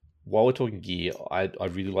 While we're talking gear, I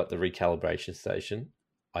really like the recalibration station.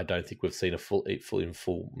 I don't think we've seen a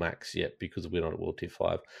full max yet because we're not at World Tier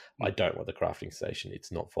 5. I don't like the crafting station.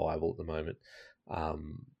 It's not viable at the moment.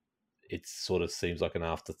 It sort of seems like an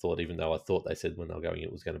afterthought, even though I thought they said when they were going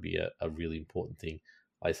it was going to be a really important thing.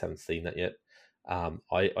 I just haven't seen that yet.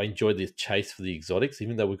 I enjoyed the chase for the exotics,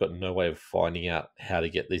 even though we've got no way of finding out how to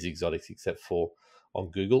get these exotics except for on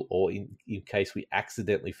Google or in case we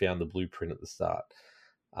accidentally found the blueprint at the start.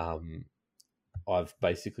 I've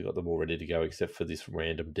basically got them all ready to go except for this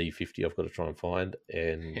random D50 I've got to try and find,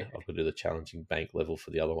 and I've got to do the challenging bank level for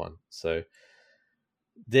the other one. So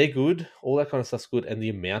they're good. All that kind of stuff's good, and the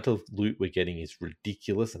amount of loot we're getting is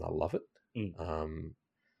ridiculous, and I love it.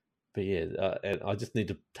 But yeah, and I just need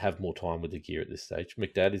to have more time with the gear at this stage.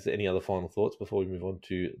 McDad, is there any other final thoughts before we move on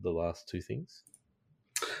to the last two things?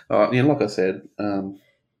 Like I said,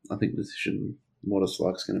 I think the decision what it's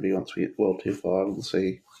like is going to be once we hit World Tier 5. We'll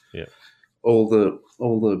see. Yeah. All the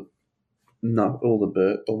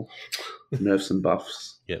nerfs and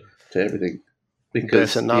buffs. Yeah. To everything.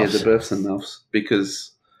 Because the buffs and nuffs.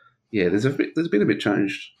 Because there's been a bit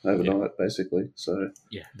changed overnight, basically. So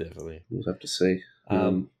yeah, definitely. We'll have to see.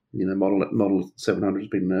 Model 700 has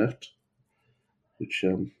been nerfed, which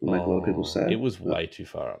will make a lot of people sad. It was way too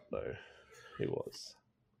far up, though. It was,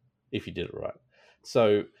 if you did it right.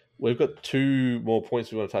 So we've got two more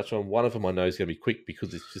points we want to touch on. One of them I know is going to be quick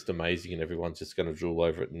because it's just amazing and everyone's just going to drool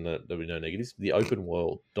over it and there'll be no negatives. The open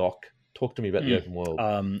world. Doc, talk to me about the open world.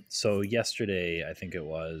 So yesterday, I think it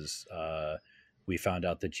was, we found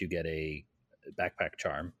out that you get a backpack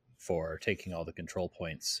charm for taking all the control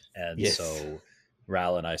points. And so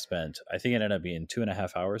Ral and I spent, I think it ended up being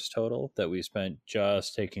 2.5 hours total that we spent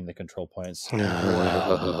just taking the control points. And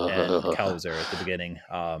Cal was there at the beginning.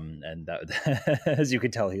 And that, as you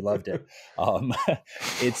can tell, he loved it.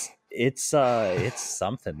 It's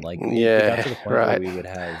something like, we got to the point where we would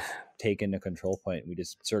have taken a control point. We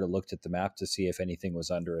just sort of looked at the map to see if anything was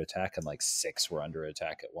under attack, and like 6 were under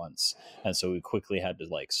attack at once. And so we quickly had to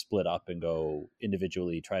like split up and go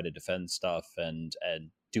individually, try to defend stuff and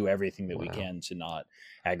do everything that we can to not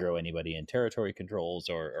aggro anybody in territory controls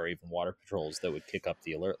or even water patrols that would kick up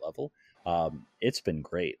the alert level. It's been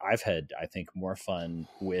great. I've had, I think, more fun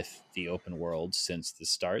with the open world since the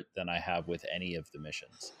start than I have with any of the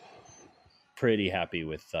missions. Pretty happy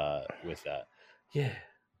with that. Yeah.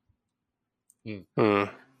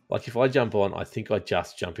 Like if I jump on, I think I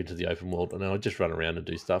just jump into the open world and then I just run around and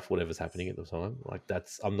do stuff, whatever's happening at the time. Like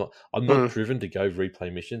I'm not driven to go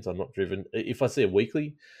replay missions. I'm not driven. If I see a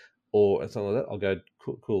weekly or something like that, I'll go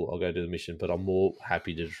cool. I'll go do the mission. But I'm more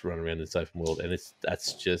happy to just run around in this open world, and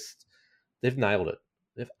that's just they've nailed it.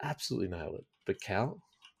 They've absolutely nailed it. But Cal,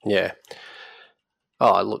 yeah.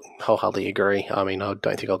 Oh, look, wholeheartedly agree. I mean, I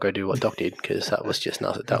don't think I'll go do what Doc did because that was just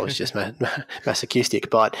masochistic.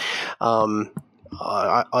 But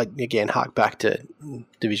I again hark back to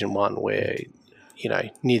Division 1 where,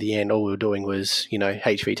 near the end, all we were doing was,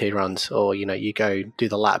 HVT runs or, you go do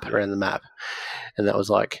the lap around the map. And that was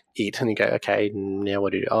like it. And you go, okay, now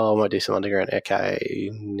what do you do? Oh, I might do some underground. Okay,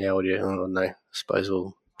 now what do you do? Oh, no, I suppose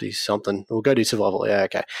we'll do something. We'll go do survival. Yeah,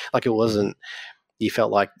 okay. Like it wasn't, you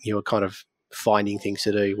felt like you were kind of finding things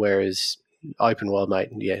to do, whereas open world, mate,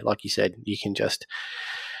 like you said, you can just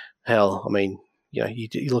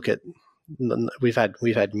you look at, we've had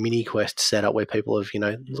mini quests set up where people have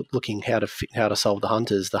looking how to solve the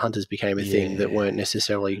hunters became a thing that weren't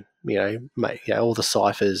necessarily all the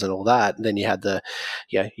ciphers and all that. And then you had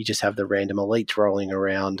you just have the random elites rolling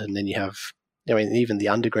around, and then you have even the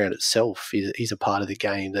underground itself is a part of the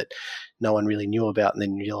game that no one really knew about, and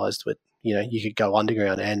then realized that you could go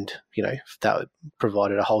underground and, that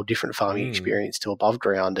provided a whole different farming experience to above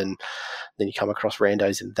ground. And then you come across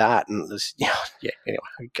randos in that. And there's, anyway,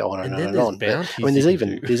 I go on and on and on. But, I mean, there's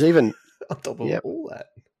even on top of all that.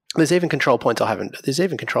 There's even control points I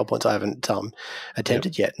haven't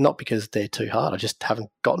attempted yet. Not because they're too hard. I just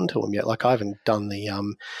haven't gotten to them yet. Like I haven't done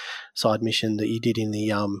the side mission that you did in the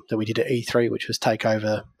that we did at E3, which was take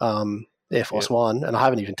over Air Force One, and I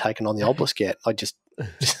haven't even taken on the obelisk yet. I just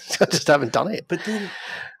haven't done it. But then,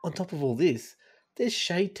 on top of all this, there's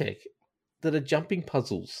shade tech that are jumping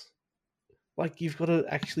puzzles. Like you've got to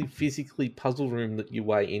actually physically puzzle room that your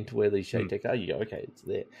way into where these shade tech are. You go, okay, it's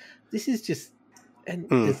there. This is just, and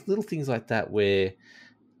there's little things like that where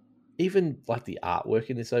even like the artwork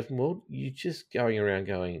in this open world, you're just going around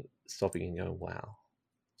stopping and going, wow,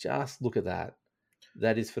 just look at that.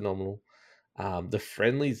 That is phenomenal. The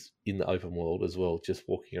friendlies in the open world as well, just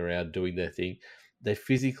walking around doing their thing, they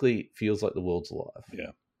physically feels like the world's alive.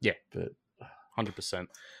 Yeah. But 100%.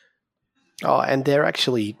 Oh, and they're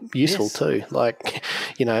actually useful Yes. too. Like,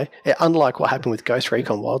 unlike what happened with Ghost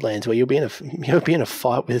Recon Wildlands, where you'll be in a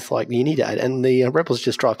fight with like Unidad, and the rebels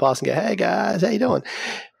just drive past and go, "Hey guys, how you doing?"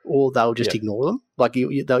 Or they'll just ignore them. Like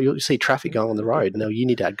you'll see traffic going on the road, and the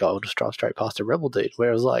Unidad guy will just drive straight past a rebel dude.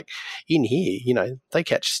 Whereas like in here, they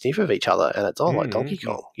catch sniff of each other, and it's all like Donkey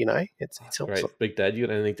Kong. It's awesome. great. Big Dad, you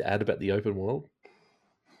got anything to add about the open world?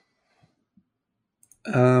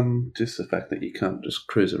 Just the fact that you can't just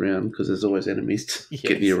cruise around because there's always enemies to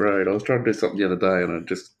get in Yes. your road. I was trying to do something the other day and I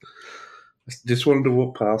just wanted to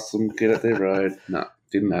walk past them, get at their road. No,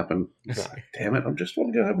 didn't happen. Damn it! I just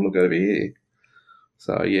want to go have a look over here.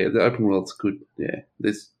 So yeah, the open world's good. Yeah,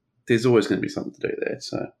 there's always going to be something to do there.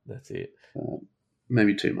 So That's it.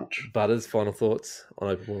 maybe too much. Butters, final thoughts on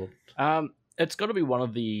open world? It's got to be one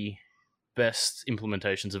of the best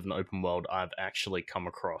implementations of an open world I've actually come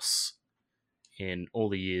across in all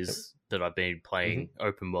the years that I've been playing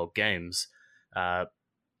open world games.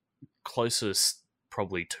 Closest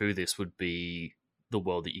probably to this would be the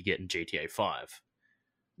world that you get in GTA 5.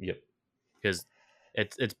 Yep. Because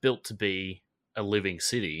it's built to be a living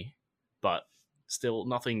city, but still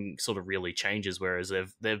nothing sort of really changes, whereas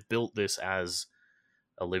they've built this as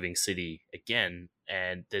a living city again,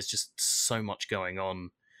 and there's just so much going on.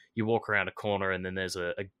 You walk around a corner and then there's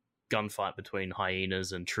a gunfight between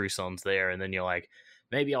hyenas and Trusons there, and then you're like,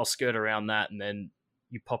 maybe I'll skirt around that, and then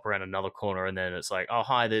you pop around another corner and then it's like, oh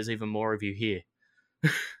hi, there's even more of you here.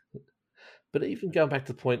 But even going back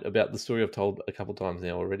to the point about the story I've told a couple times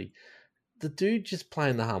now already, the dude just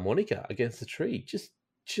playing the harmonica against the tree, just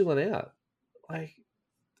chilling out. Like,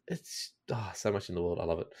 it's so much in the world. I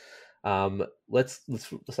love it. Let's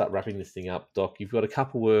start wrapping this thing up. Doc, you've got a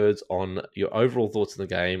couple words on your overall thoughts on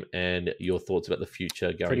the game and your thoughts about the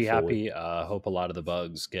future going Pretty forward. happy. Hope a lot of the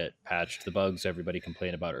bugs get patched. The bugs everybody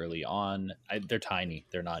complained about early on, they're tiny.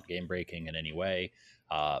 They're not game breaking in any way.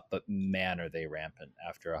 But man, are they rampant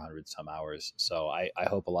after 100 some hours. So I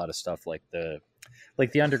hope a lot of stuff like the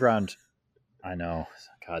underground. I know.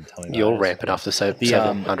 God, tell me about You're it. ramping after The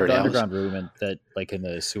 700 hours. underground room, and that like in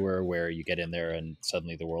the sewer where you get in there and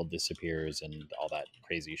suddenly the world disappears and all that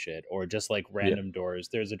crazy shit, or just like random doors.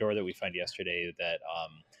 There's a door that we found yesterday that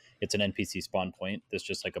it's an NPC spawn point. There's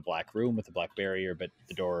just like a black room with a black barrier, but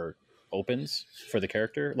the door opens for the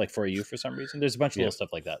character, like for you for some reason. There's a bunch of little stuff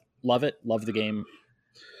like that. Love it. Love the game.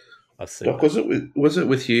 I've seen Doc, was it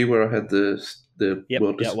with you where I had the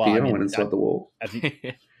world disappear? I went inside the wall.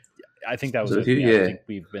 I think that was So with you- me. I yeah. think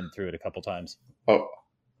we've been through it a couple times. Oh,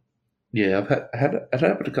 yeah, I've had it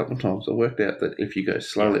happen a couple of times. I worked out that if you go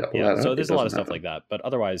slowly up the Yeah, ladder, so there's it a lot of doesn't stuff happen. like that. But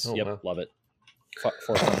otherwise, Oh, yep, wow. love it. 4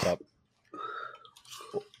 thumbs up.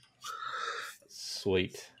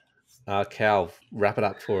 Sweet. Cal, wrap it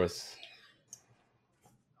up for us.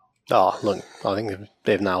 Oh, look, I think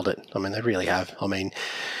they've nailed it. I mean, they really have. I mean,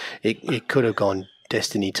 it could have gone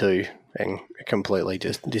Destiny 2 and completely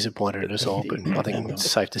just disappointed us all, but I think it's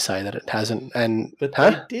safe to say that it hasn't. And But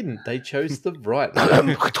they didn't. They chose the right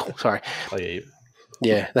way. Sorry. Oh, yeah.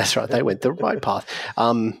 Yeah, that's right. They went the right path.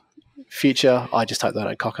 Future, I just hope they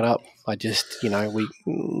don't cock it up. I just, they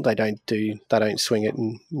don't swing it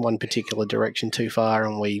in one particular direction too far,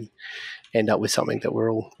 and we end up with something that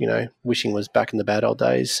we're all, wishing was back in the bad old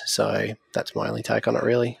days. So that's my only take on it,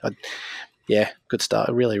 really. Good start.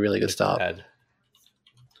 A really, really good start. Bad.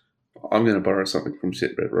 I'm going to borrow something from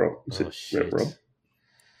Sit Red Rob. shit.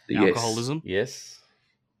 Yes. Alcoholism. Yes.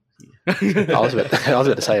 I was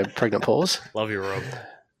about to say a pregnant pause. Love you, Rob.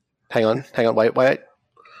 Hang on, wait.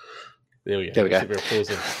 There we go. There we go. Super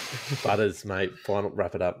pausing. Butters, mate. Final,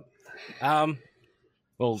 wrap it up.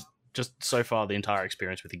 Well, just so far, the entire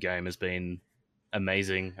experience with the game has been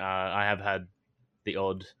amazing. I have had the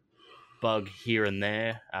odd bug here and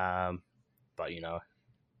there, but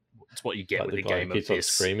it's what you get Like with the a guy game who of keeps on this,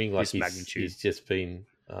 screaming like this magnitude. he's just been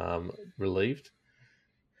relieved.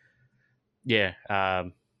 Yeah.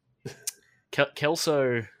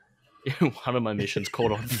 Kelso, in one of my missions,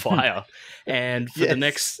 caught on fire, and for the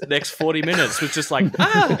next 40 minutes was just like,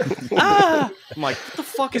 I'm like, what the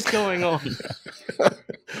fuck is going on?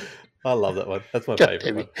 I love that one. That's my God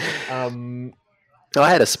favorite one. I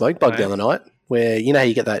had a smoke bug the other night where, how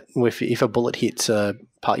you get that if a bullet hits a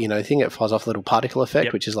part, thing, it fires off a little particle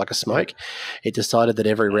effect, which is like a smoke. It decided that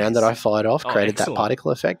every round that I fired off created that excellent.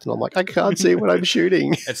 particle effect. And I'm like, I can't see what I'm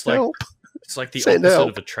shooting. It's like Help. it's like the Send opposite help.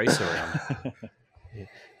 of a tracer round.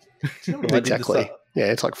 Do you know what I did to Exactly. start- Yeah,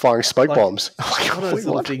 it's like firing smoke Like, bombs. One of those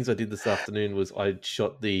little What? things I did this afternoon was I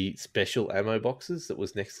shot the special ammo boxes that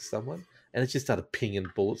was next to someone, and it just started pinging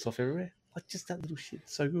bullets off everywhere. Like, just that little shit,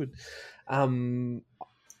 so good. I'm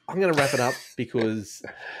going to wrap it up because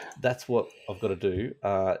that's what I've got to do.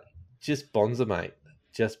 Just Bonza, mate.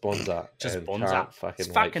 Just Bonza. Just And Bonza. can't fucking It's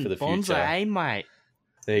wait fucking for the Bonza, future. eh, mate?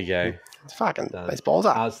 There you go. It's fucking Done. it's balls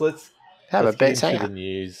up. So let's Have a get bet into the singer.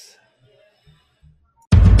 news.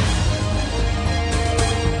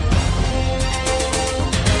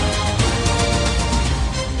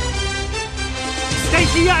 Stay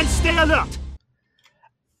here and stay alert.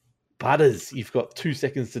 Butters, you've got 2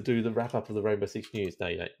 seconds to do the wrap up of the Rainbow Six News. No,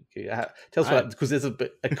 you don't. Tell us about because there's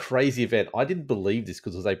a crazy event. I didn't believe this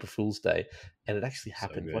because it was April Fool's Day, and it actually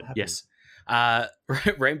happened. good. What happened?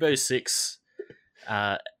 Yes. Rainbow Six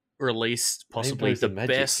released possibly Rainbows the and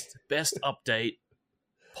magic. best update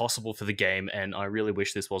possible for the game, and I really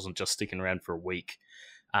wish this wasn't just sticking around for a week.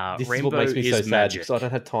 This Rainbow is what makes me so sad magic, because I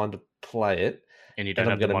don't have time to play it, and you and don't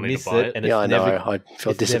I'm have the going to money miss to buy it. it. And Yeah, I it's know. never, I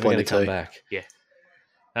felt it's never going disappointed to come too. back.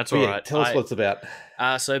 That's But all yeah, right. tell us what it's about.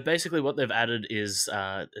 So basically, what they've added is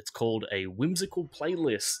it's called a whimsical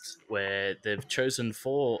playlist, where they've chosen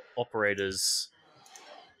 4 operators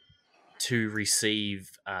to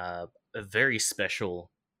receive a very special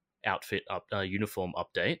outfit uniform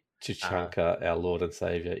update. Tachanka, our Lord and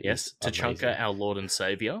Savior. Yes, is Tachanka, amazing. our Lord and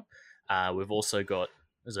Savior. We've also got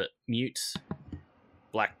Mute,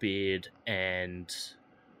 Blackbeard, and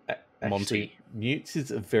Monty. Mutes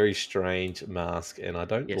is a very strange mask, and I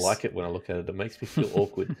don't Yes. like it when I look at it. It makes me feel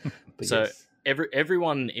awkward. But So- yes.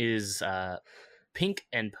 Everyone is pink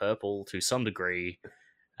and purple to some degree,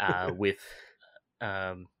 with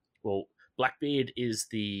Blackbeard is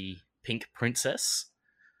the pink princess.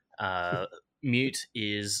 Mute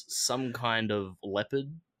is some kind of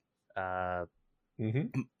leopard.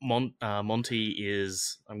 Mhm. Monty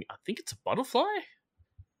is, I think it's a butterfly.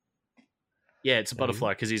 Yeah, it's a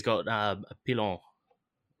butterfly because he's got a pilon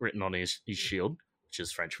written on his shield, which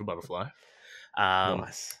is French for butterfly.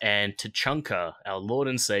 Nice. And Tachanka, our Lord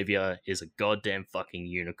and Savior, is a goddamn fucking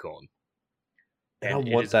unicorn. And And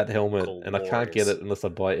I it want is that helmet, and I can't get glorious. it unless I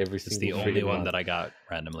buy every It's single the only friggin' one that I got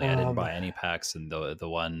randomly. I didn't buy any packs, and the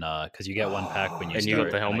one because you get one pack when you And start. you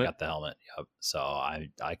got the and helmet? I got the helmet. Yep. So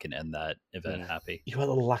I can end that event happy. You are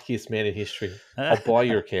the luckiest man in history. I'll buy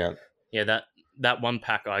your account. Yeah, that one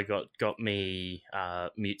pack I got me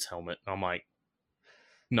Mute's helmet. I'm like,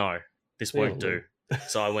 no, this won't do.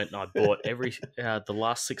 So I went and I bought every the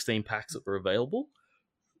last 16 packs that were available.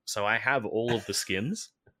 So I have all of the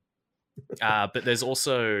skins. But there's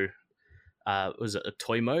also was it a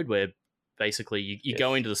toy mode where basically you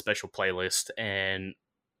go into the special playlist and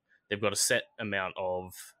they've got a set amount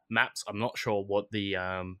of maps. I'm not sure what the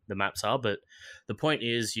maps are, but the point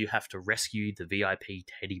is you have to rescue the VIP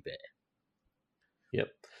teddy bear. Yep.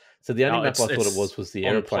 So the only No, map I it's- thought it was the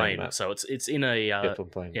on airplane plane. map. So it's in a Airplane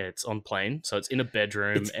plane. yeah, it's on plane. So it's in a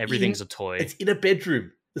bedroom. It's Everything's in- a toy. It's in a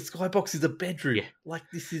bedroom. The skybox is a bedroom. Yeah. Like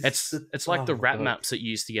this is. It's like the oh my rat God. maps that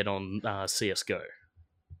you used to get on CS:GO,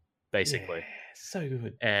 basically. Yeah, so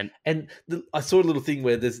good. And I saw a little thing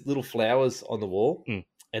where there's little flowers on the wall, Mm.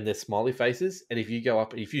 and they're smiley faces. And if you go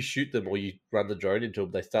up, if you shoot them or you run the drone into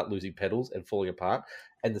them, they start losing petals and falling apart.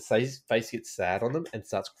 And the face gets sad on them and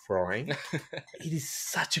starts crying. It is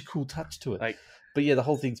such a cool touch to it. Like- But yeah, the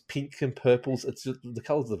whole thing's pink and purples. It's just the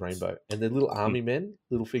colors of the rainbow, and they're little army men,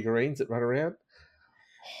 little figurines that run around.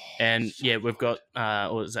 And yeah, we've got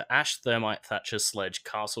what is it? Ash, Thermite, Thatcher, Sledge,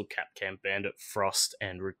 Castle, Capcan, Bandit, Frost,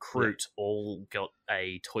 and Recruit all got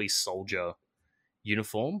a toy soldier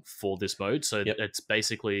uniform for this mode. So Yep. it's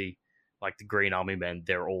basically like the Green Army men.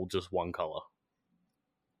 They're all just one color,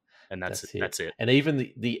 and that's it. That's it. And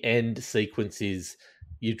even the end sequence is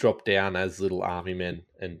you drop down as little army men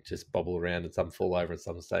and just bobble around, and some fall over and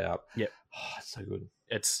some stay up. Yep. Oh, it's so good.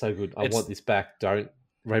 It's So good. I It's- want this back. Don't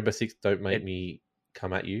Rainbow Six. Don't make It- me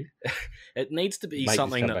come at you. It needs to be Make this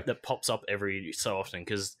something come back. that pops up every so often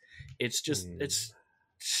because it's just it's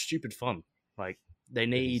stupid fun. Like they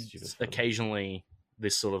need stupid fun. occasionally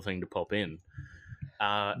this sort of thing to pop in.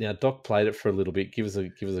 Now, Doc played it for a little bit. Give us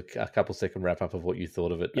a couple second wrap up of what you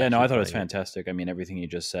thought of it. Yeah, no, I thought it was playing fantastic. I mean, everything you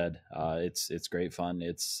just said. It's great fun.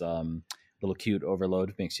 It's little cute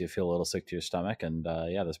overload, makes you feel a little sick to your stomach, and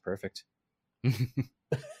yeah, that's perfect.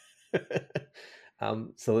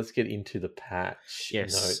 So let's get into the patch.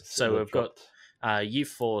 Yes. notes So that we've got dropped. Year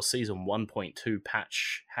 4 Season 1.2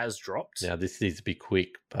 patch has dropped. Now this needs to be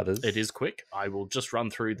quick, Butters. It is quick. I will just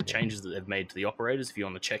run through the changes that they've made to the operators. If you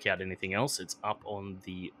want to check out anything else, it's up on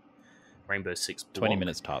the Rainbow Six 20 block.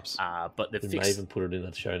 minutes tops. But they've We may fixed even put it in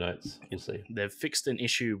the show notes. You'll see. they've fixed an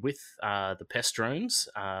issue with the pest drones.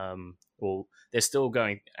 Well, they're still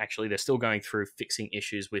going through fixing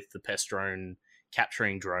issues with the pest drone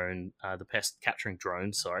capturing drone, the pest capturing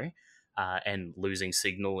drone, sorry, and losing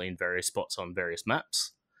signal in various spots on various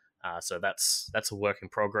maps. So that's a work in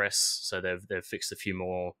progress. So they've fixed a few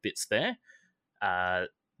more bits there.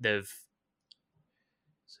 They've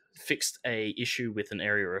fixed a issue with an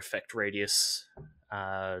area effect radius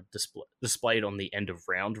displayed on the end of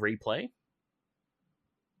round replay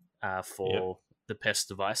for the pest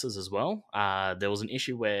devices as well. There was an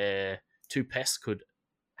issue where two pests could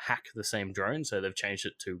hack the same drone, so they've changed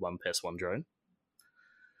it to one pest, one drone.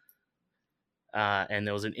 And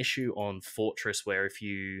there was an issue on Fortress where if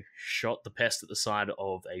you shot the pest at the side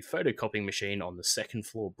of a photocopying machine on the second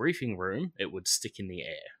floor briefing room, it would stick in the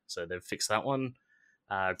air. So they've fixed that one.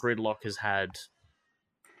 Gridlock has had...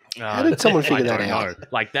 How did someone figure that out? Know.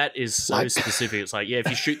 Like, that is so specific. It's like, yeah, if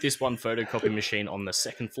you shoot this one photocopy machine on the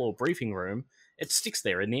second floor briefing room, it sticks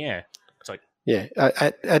there in the air. It's like... Yeah,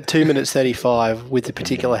 at 2 minutes 35 with the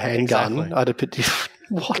particular handgun, Exactly. I'd have put...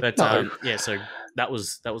 What? But, No. yeah, so that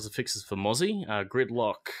was the fixes for Mozzie.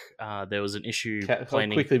 Gridlock, there was an issue Cal,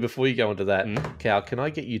 planning... quickly before you go into that, Mm. Cal, can I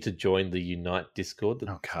get you to join the Unite Discord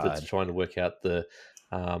Oh, that's God. trying to work out the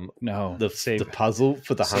No, the puzzle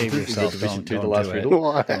for the save hunters in the yourself. Division 2, Don't the last do it. riddle?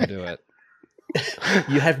 Why? don't do it.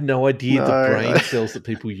 You have no idea No, the brain no. cells that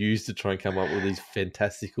people use to try and come up with these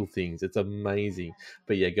fantastical things. It's amazing.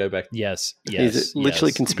 But yeah, go back. Yes, Is it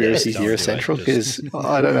literally yes, conspiracy yes, theory don't do it. central? Just- Because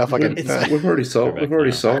I don't know if I can... We've already solved. Go We've back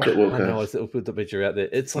already now. solved it, I know, Wilco. I'll put the picture out there.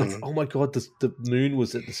 It's like, oh my god, the moon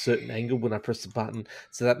was at a certain angle when I pressed the button,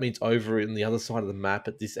 so that means over in the other side of the map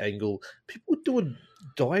at this angle. People were doing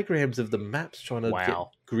diagrams of the maps trying to Wow. get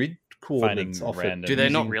grid coordinates Finding off random- it. Do they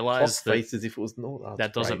not using realise clock that face as if it was not? Oh, that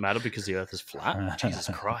it's doesn't great. matter because the Earth is flat? Jesus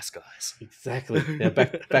Christ, guys. Exactly. Now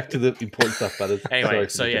back to the important stuff, Butters. Anyway, Sorry for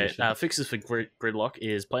so the yeah, intermission. fixes for Gridlock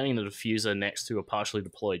is planting the diffuser next to a partially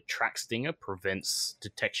deployed track stinger prevents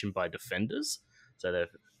detection by defenders. So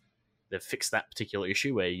they've fixed that particular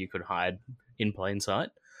issue where you could hide in plain sight.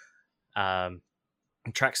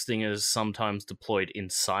 Track stingers sometimes deployed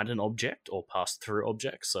inside an object or pass through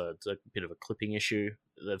objects, so it's a bit of a clipping issue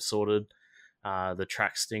that they've sorted. The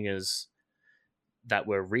track stingers that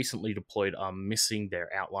were recently deployed are missing their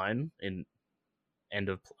outline in end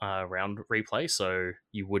of round replay, so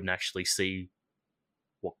you wouldn't actually see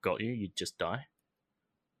what got you. You'd just die,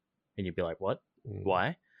 and you'd be like, "What?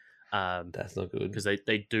 Why?" That's not good. Because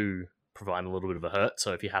they do provide a little bit of a hurt.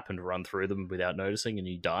 So if you happen to run through them without noticing and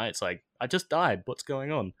you die, it's like, I just died. What's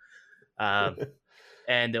going on?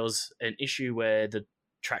 And there was an issue where the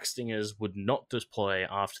track stingers would not deploy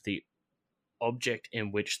after the object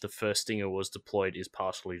in which the first stinger was deployed is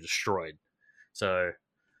partially destroyed. So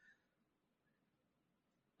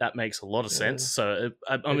that makes a lot of sense. So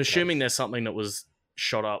I'm It assuming does. there's something that was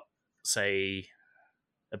shot up, say,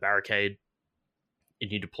 a barricade,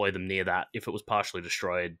 and you deploy them near that. If it was partially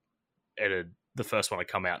destroyed, the first one would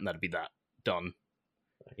come out and that'd be that done,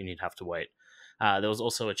 and you'd have to wait. There was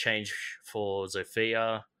also a change for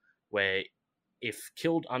Zofia where if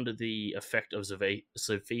killed under the effect of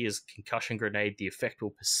Zophia's concussion grenade, the effect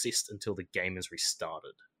will persist until the game is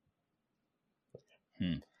restarted.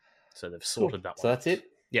 So they've sorted that So one. that's it.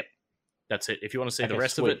 Yep, that's it. If you want to see the Okay,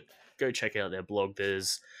 rest sweet. of it, go check out their blog.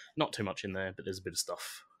 There's not too much in there, but there's a bit of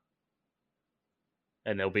stuff.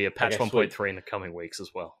 And there'll be a patch Okay, sweet. 1.3 in the coming weeks as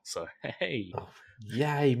well. So, hey. Oh,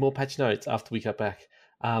 yay, more patch notes after we cut back.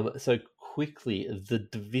 So quickly, the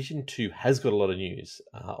Division 2 has got a lot of news.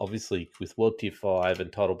 Obviously, with World Tier 5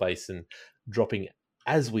 and Tidal Basin dropping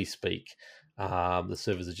as we speak, the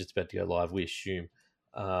servers are just about to go live, we assume.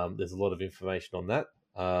 There's a lot of information on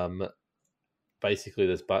that. Basically,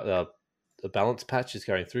 there's a balance patch is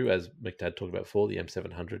going through, as McDad talked about before. The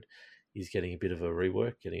M700 is getting a bit of a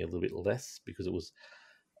rework, getting a little bit less because it was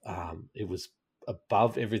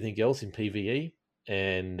above everything else in PvE,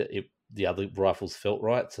 and the other rifles felt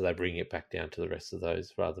right, so they're bringing it back down to the rest of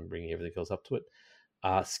those rather than bringing everything else up to it.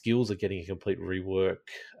 Skills are getting a complete rework.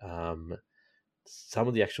 Some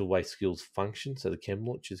of the actual way skills function, so the chem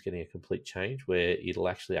launch is getting a complete change where it'll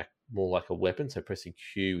actually act more like a weapon. So pressing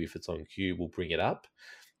Q, if it's on Q, will bring it up,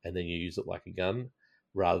 and then you use it like a gun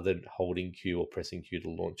rather than holding Q or pressing Q to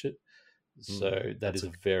launch it. So that's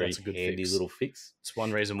a very good handy fix. little fix. It's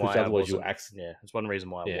one reason Because why I otherwise wasn't. you'll It's one reason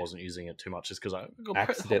why I Yeah. wasn't using it too much. Is because I got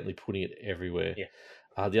accidentally putting it everywhere.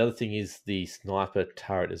 Yeah. The other thing is the sniper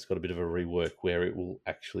turret has got a bit of a rework where it will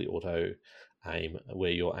actually auto aim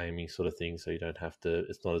where you're aiming, sort of thing. So you don't have to.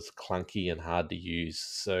 It's not as clunky and hard to use.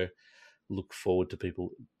 So look forward to people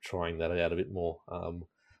trying that out a bit more.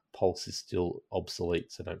 Pulse is still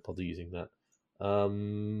obsolete, so don't bother using that.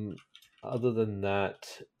 Other than that,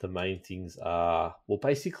 the main things are, well,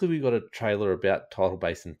 basically we got a trailer about Tidal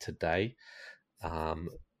Basin today.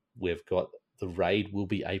 We've got the raid will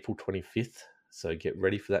be April 25th, so get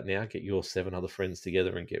ready for that now. Get your 7 other friends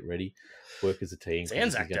together and get ready. Work as a team. It's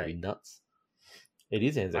Anzac going to Day. be nuts. It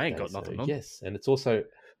is Anzac Day. I ain't got nothing on. Yes, and it's also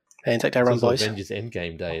Anzac Day run, boys. Avengers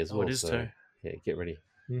Endgame Day as well. It is so too. yeah, get ready.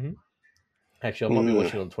 Mm-hmm. Actually, I might be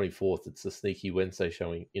watching on the 24th. It's the Sneaky Wednesday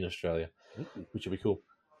showing in Australia, which will be cool.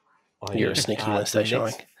 You're a sneaky Wednesday the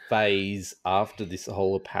showing. next phase after this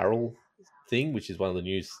whole apparel thing, which is one of the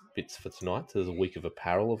news bits for tonight. So there's a week of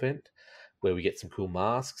apparel event where we get some cool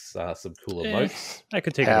masks, some cool emotes. I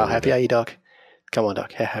could take How it a happy little are you, Doc? Come on,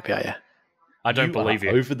 Doc. How happy are you? I don't believe are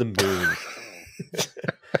you. over the moon.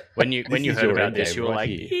 When you This is heard your about endgame this, you were right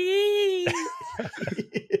like, here.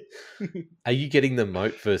 Are you getting the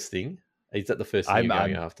moat first thing? Is that the first thing you're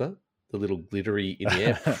going after? The little glittery in the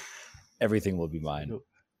air? bit. Everything will be mine.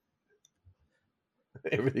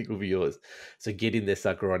 Everything will be yours. So get in there,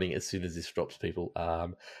 start running as soon as this drops, people.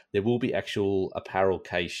 There will be actual apparel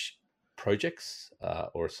cache projects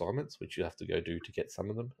or assignments, which you have to go do to get some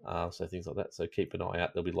of them. So things like that. So keep an eye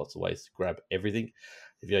out. There'll be lots of ways to grab everything.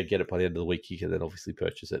 If you don't get it by the end of the week, you can then obviously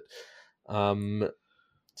purchase it.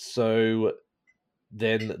 So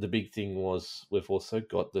then the big thing was we've also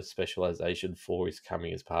got the Specialization 4 is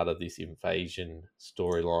coming as part of this invasion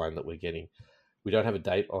storyline that we're getting. We don't have a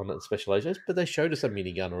date on it, Specialization, but they showed us a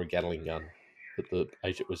minigun or a Gatling gun that the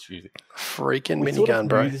agent was using. Freaking We sort of minigun, knew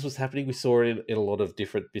bro. this was happening. We saw it in a lot of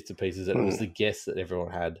different bits and pieces, and it was the guess that everyone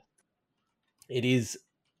had. It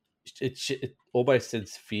almost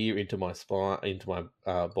sends fear into my spine, into my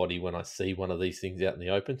body when I see one of these things out in the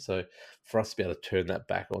open. So for us to be able to turn that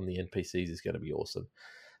back on the NPCs is going to be awesome.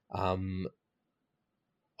 We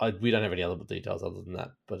don't have any other details other than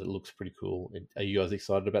that, but it looks pretty cool. Are you guys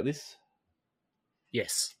excited about this?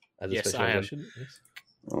 Yes. As a Yes, I am. specialization? Yes.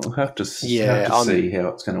 I'll have to see how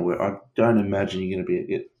it's going to work. I don't imagine you're going to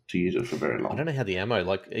be able to use it for very long. I don't know how the ammo,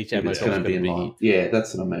 like each If ammo it's is going to be. line. Yeah,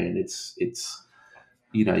 that's what I mean. It's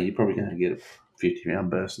you're probably going to get a 50-round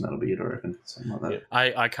burst, and that'll be it, I reckon. Something like that. Yep.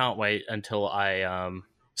 I can't wait until I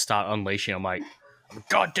start unleashing. I'm like, I'm a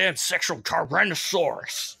goddamn sexual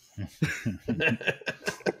Tyrannosaurus.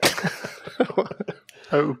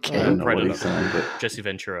 Okay. I don't know what Predator. he's saying, but Jesse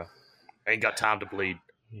Ventura. Ain't got time to bleed.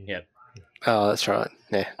 Yeah. Oh, that's right.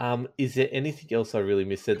 Yeah. Is there anything else I really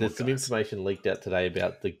missed? There's some information leaked out today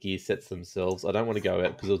about the gear sets themselves. I don't want to go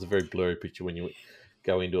out because it was a very blurry picture when you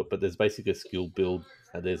go into it, but there's basically a skill build.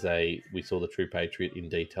 We saw the True Patriot in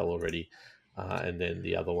detail already, and then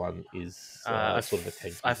the other one is sort of a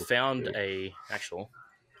tank. I found hang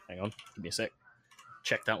on, give me a sec.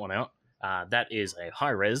 Check that one out. That is a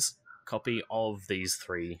high res copy of these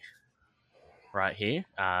three right here.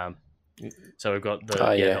 So we've got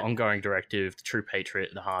the ongoing directive, the True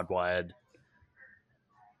Patriot, the hardwired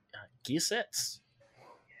gear sets,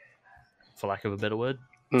 for lack of a better word.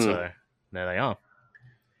 So there they are.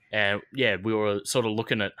 And yeah, we were sort of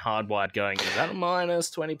looking at hardwired going, is that a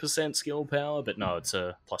minus 20% skill power? But no, it's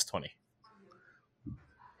a plus 20.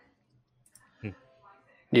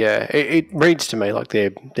 Yeah, it reads to me like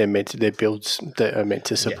they're builds that are meant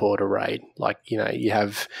to support a raid. Like, you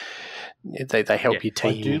have they help your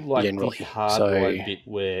team I do like generally. the hardwired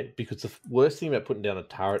bit because the worst thing about putting down a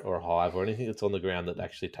turret or a hive or anything that's on the ground that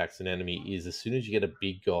actually attacks an enemy is as soon as you get a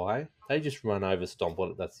big guy, they just run over, stomp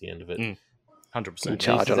on it. That's the end of it. 100%. This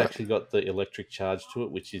has actually got the electric charge to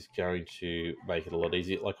it, which is going to make it a lot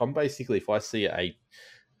easier. Like I'm basically, if I see a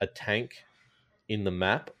tank in the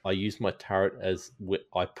map, I use my turret as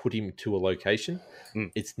I put him to a location.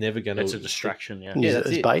 It's never going to. It's a distraction, yeah. Yeah, that's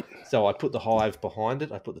it's it. bait. So I put the hive behind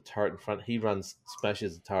it. I put the turret in front. He runs,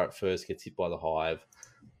 smashes the turret first, gets hit by the hive.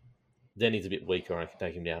 Then he's a bit weaker, and I can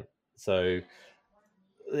take him down. So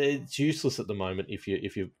it's useless at the moment if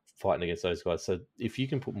you're fighting against those guys. So if you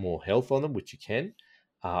can put more health on them, which you can,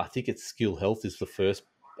 I think it's skill health is the first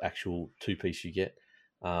actual 2-piece you get.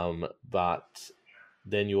 But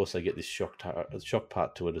then you also get this shock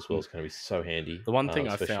part to it as well. It's going to be so handy. The one thing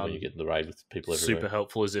I especially found when you get in the raid with people everywhere. super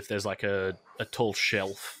helpful is if there's like a tall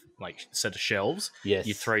shelf, like set of shelves. Yes.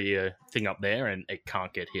 You throw your thing up there and it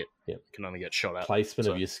can't get hit. Yep. It can only get shot at. Placement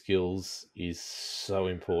of your skills is so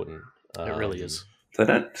important. It really is. they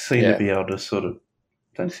don't seem to be able to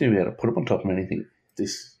put them on top of anything. You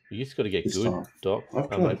just got to get this good, time. Doc. I've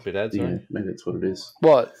tried. Sorry. Maybe that's what it is.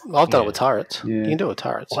 What I've done Yeah. it with turrets. Yeah. You can do it with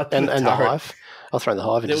turrets I put and a the turret- hive. I'll throw in the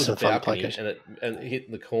hive There into was a some fun balcony players. and it hit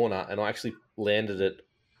in the corner, and I actually landed it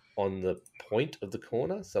on the point of the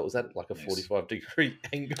corner, so it was at like a Nice. 45-degree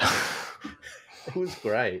angle. It was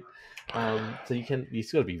great. So you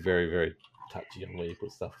still got to be very, very touchy on where you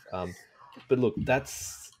put stuff. But look,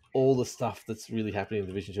 that's all the stuff that's really happening in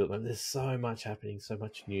Division 2 at the moment. There's so much happening, so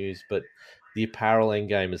much news, but the apparel end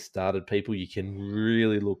game has started. People, you can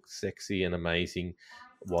really look sexy and amazing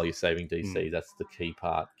while you're saving DC. That's the key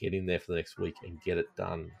part. Get in there for the next week and get it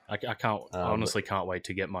done. I can't honestly can't wait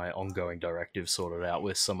to get my ongoing directives sorted out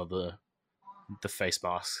with some of the face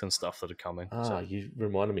masks and stuff that are coming. You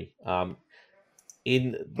reminded me.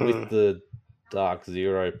 With the Dark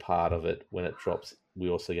Zero part of it, when it drops,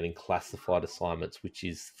 we're also getting classified assignments, which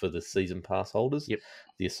is for the season pass holders. Yep.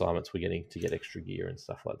 The assignments we're getting to get extra gear and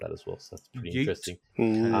stuff like that as well. So that's pretty Yeet. interesting.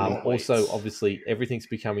 Mm. Also, obviously, everything's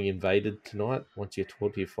becoming invaded tonight. Once you get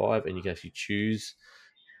 12 tier 5, and you can actually choose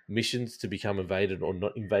missions to become invaded or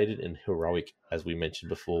not invaded, and heroic, as we mentioned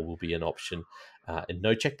before, will be an option. And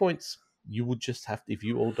no checkpoints. You would just have to, if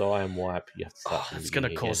you all die and wipe, you have to start. from the It's going to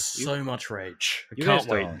beginning cause again. so much rage. I You can't guys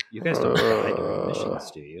wait. don't. You guys don't die during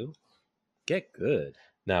missions, do you? Get good.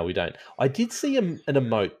 No, we don't. I did see an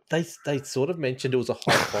emote. They sort of mentioned it was a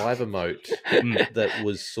high five emote that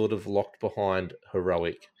was sort of locked behind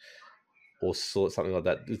heroic or something like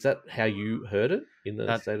that. Is that how you heard it in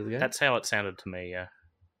the state of the game? That's how it sounded to me, yeah.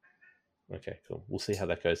 Okay, cool. We'll see how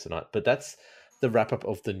that goes tonight. But that's the wrap up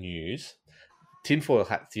of the news. Tinfoil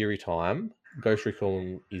hat theory time. Ghost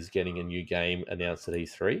Recon is getting a new game announced at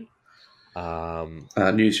E3.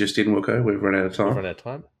 News just in, Wilco. We've run out of We've time. run out of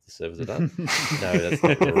time. The servers are done. No, that's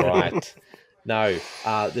not right. No,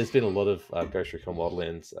 there's been a lot of Ghost Recon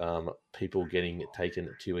Wildlands people getting taken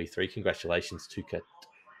to E3. Congratulations to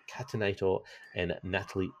Catinator and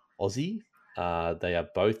Natalie Aussie. They are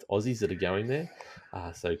both Aussies that are going there.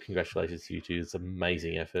 So congratulations to you two. It's an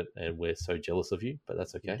amazing effort, and we're so jealous of you, but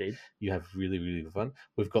that's okay. Indeed. You have really, really good fun.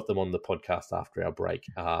 We've got them on the podcast after our break.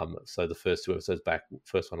 So the first 2 episodes back,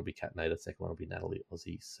 first one will be Catinator, second one will be Natalie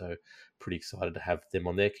Aussie. So pretty excited to have them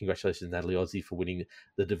on there. Congratulations, Natalie Aussie, for winning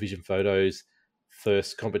the Division Photos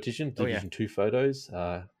first competition, Division 2 Photos.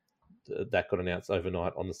 That got announced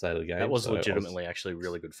overnight on the State of the Game. That was So legitimately actually a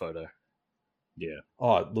really good photo. Yeah.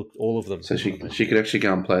 Oh, look, all of them. So she could actually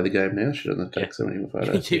go and play the game now. She doesn't take so many more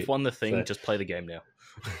photos. You've won the thing, So- just play the game now.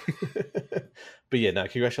 But yeah, no,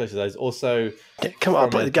 congratulations to those. Also, Yeah, come on, from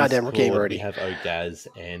play our the goddamn Discord, game already. We have Ogaz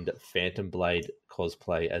and Phantom Blade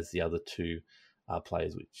cosplay as the other 2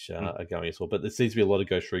 players, which are going as well. But there seems to be a lot of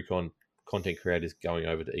Ghost Recon content creators going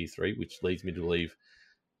over to E3, which leads me to believe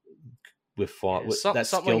we're fine. That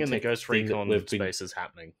Something in the Skelltech Ghost thing that Recon we've been- space is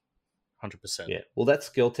happening. 100%. Yeah, well, that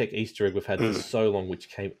Skelltech Easter egg we've had for so long,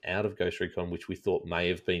 which came out of Ghost Recon, which we thought may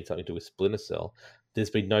have been something to do with Splinter Cell.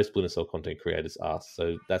 There's been no Splinter Cell content creators asked,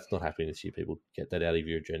 so that's not happening this year. People, get that out of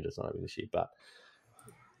your agenda. It's not happening this year. But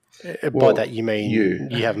By Well, that you mean you.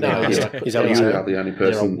 you haven't No, been yeah, asked. but Is that what You you're are saying? the only there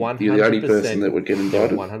are person. 100%, You're the only person that would get there are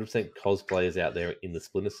invited. 100% cosplayers out there in the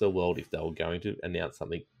Splinter Cell world. If they were going to announce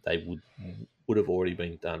something, they would have already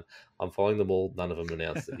been done. I'm following them all. None of them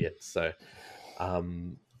announced it yet. So,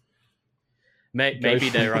 Maybe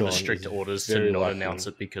Ghost they're under Recon strict is orders to very not likely- announce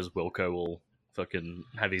it because Wilco will fucking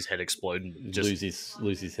have his head explode and just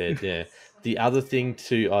lose his head. Yeah. The other thing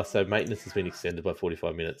too, so maintenance has been extended by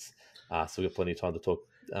 45 minutes. So we've got plenty of time to talk.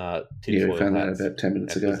 Yeah, Tinfoil we found that hats. about 10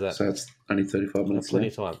 minutes After ago. that. So it's only 35 minutes Plenty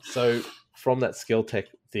left. of time. So from that Skelltech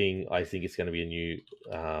thing, I think it's going to be a new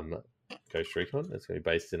Ghost Recon. It's going to be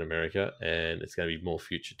based in America, and it's going to be more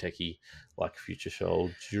future techie, like Future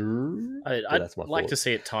Soldier. But I'd that's my like thought. to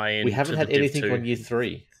see it tie in. We haven't to had the Div anything 2 on year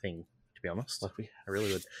 3. thing. To be honest, Like we, I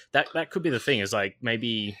really would. That could be the thing. Is like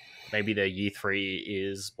maybe their year 3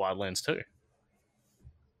 is Wildlands 2.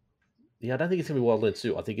 yeah, I don't think it's going to be Wildlands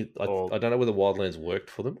 2. I think I don't know whether Wildlands worked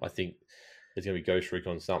for them. I think it's going to be Ghost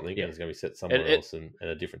Recon something, Yeah. and it's going to be set somewhere else and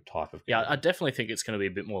a different type of game. Yeah, I definitely think it's going to be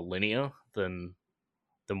a bit more linear than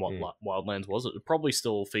what Wildlands was. It would probably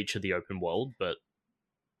still feature the open world, but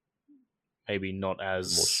maybe not more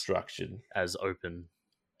as structured. as open.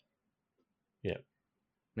 Yeah.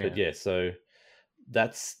 But yeah, so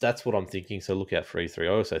that's what I'm thinking. So look out for E3.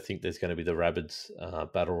 I also think there's going to be the Rabbids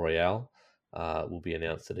Battle Royale will be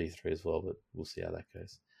announced at E3 as well, but we'll see how that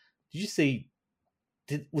goes. Did you see?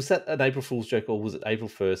 Was that an April Fool's joke, or was it April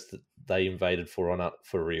 1st that they invaded For Honor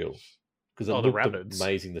for real? Because it the looked Rabbids.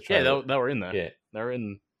 amazing. The Yeah, trailer. they were in there. Yeah, They were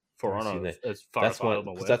in For I've seen Honor that. as far that's as why. I'm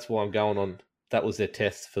Because aware. that's why I'm going on. That was their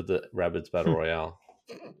test for the Rabbids Battle Royale.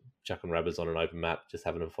 Chucking Rabbids on an open map, just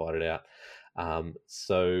having them fight it out.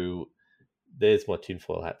 So there's my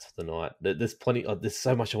tinfoil hats for the night. There's plenty. There's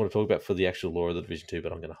so much I want to talk about for the actual lore of the Division 2,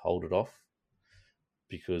 but I'm going to hold it off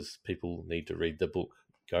because people need to read the book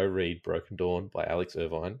go read Broken Dawn by Alex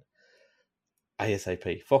Irvine.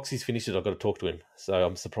 ASAP. Foxy's finished it. I've got to talk to him. So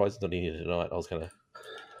I'm surprised he's not in here tonight. I was going to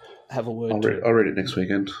have a word to him. I'll read it next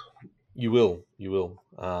weekend. You will.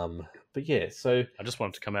 But yeah, so I just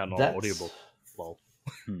want it to come out on that's- Audible. Lol.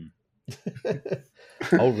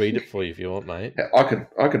 I'll read it for you if you want, mate. Yeah, I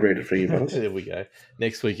could read it for you, fellas. There we go.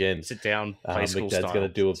 Next weekend, Sit down, play school McDad's style. going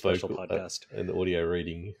to do a Special vocal podcast. an audio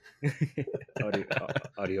reading.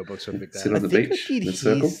 Audiobooks from Big Sit on Dad. the I think beach I in did a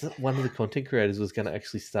circle. hear one of the content creators was going to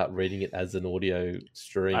actually start reading it as an audio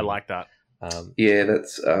stream. I like that. Yeah,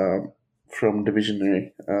 that's from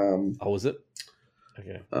Divisionary. Oh, was it?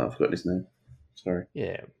 Okay. I've forgotten his name. Sorry.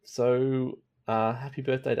 Yeah. So, happy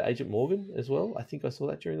birthday to Agent Morgan as well. I think I saw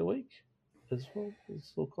that during the week as well.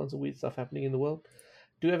 There's all kinds of weird stuff happening in the world.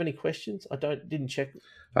 Do you have any questions? I didn't check.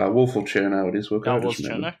 Wolfle Cherno it is. Oh, was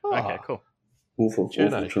Cherno? Okay, cool. Wolfle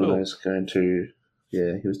Cherno, Cherno is going to...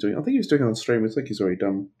 Yeah, he was doing... I think he was doing it on stream. I think he's already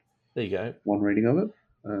done There you go. one reading of it.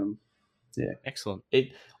 Excellent.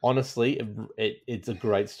 It honestly, it's a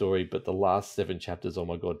great story, but the last 7 chapters, oh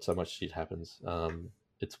my god, so much shit happens.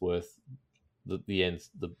 It's worth the end,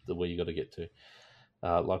 the where you got to get to.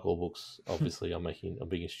 Like all books, obviously, I'm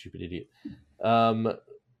being a stupid idiot.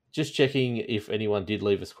 Just checking if anyone did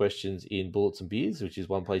leave us questions in Bullets and Beers, which is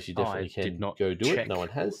one place you definitely I did can not go do it. check No one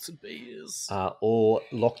has. Bullets and Beers. Or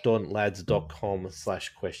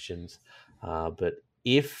lockedonlads.com/questions. But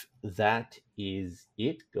if that is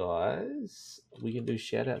it, guys, we can do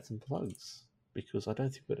shout outs and plugs because I don't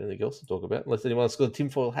think we've got anything else to talk about unless anyone else got a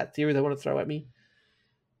tinfoil hat theory they want to throw at me.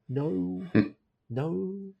 No.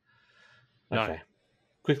 No. Okay.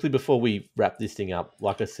 Quickly before we wrap this thing up,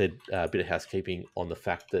 like I said, a bit of housekeeping on the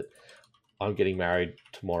fact that I'm getting married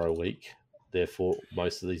tomorrow week. Therefore,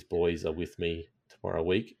 most of these boys are with me tomorrow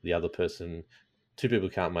week. The other person, 2 people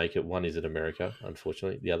can't make it. One is in America,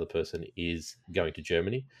 unfortunately. The other person is going to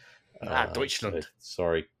Germany. Deutschland. So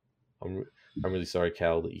sorry. I'm really sorry,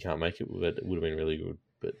 Cal, that you can't make it. But it would have been really good.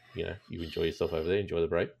 But, you enjoy yourself over there. Enjoy the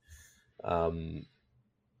break.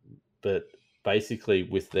 But basically,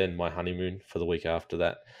 with then my honeymoon for the week after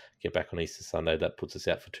that, get back on Easter Sunday. That puts us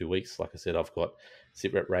out for 2 weeks. Like I said, I've got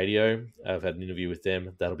SitRep Radio. I've had an interview with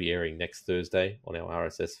them. That'll be airing next Thursday on our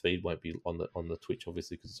RSS feed. Won't be on the Twitch,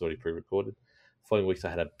 obviously, because it's already pre-recorded. Following weeks, I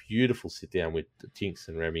had a beautiful sit down with Tinks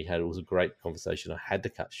and Remy. It was a great conversation. I had to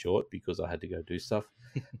cut short because I had to go do stuff.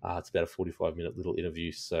 It's about a 45-minute little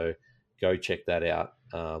interview, so go check that out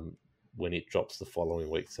when it drops the following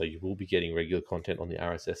week. So you will be getting regular content on the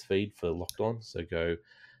RSS feed for Locked On. So go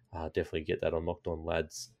definitely get that on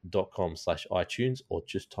lockedonlads.com/iTunes or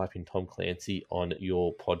just type in Tom Clancy on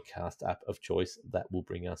your podcast app of choice. That will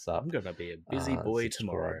bring us up. I'm going to be a busy boy subscribe.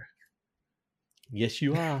 tomorrow. Yes,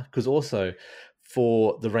 you are. Because also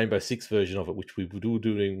for the Rainbow Six version of it, which we will do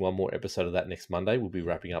doing one more episode of that next Monday, we'll be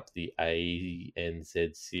wrapping up the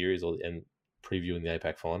ANZ series and previewing the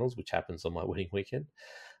APAC finals, which happens on my wedding weekend.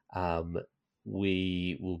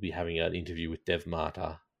 We will be having an interview with Dev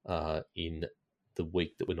Marta in the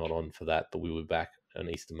week that we're not on for that, but we were back on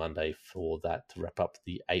Easter Monday for that to wrap up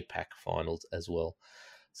the APAC finals as well.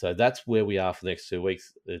 So that's where we are for the next 2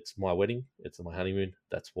 weeks. It's my wedding. It's my honeymoon.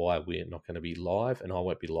 That's why we're not going to be live, and I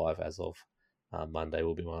won't be live as of Monday.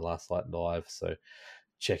 Will be my last night live. So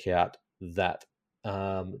check out that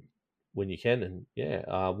when you can. And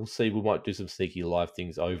we'll see. We might do some sneaky live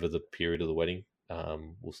things over the period of the wedding.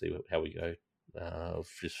 We'll see how we go.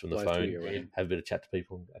 Just from the Live through your phone, wedding. have a bit of chat to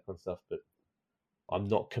people, that kind of stuff. But I'm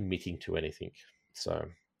not committing to anything. So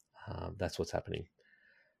that's what's happening.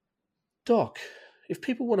 Doc, if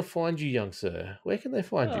people want to find you, young sir, where can they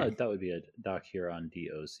find you? That would be a Doc Huron,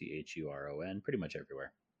 DOCHURON, pretty much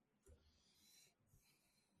everywhere.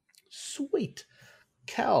 Sweet.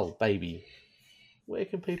 Cal, baby, where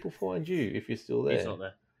can people find you if you're still there? He's not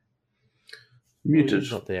there. Well, Muted.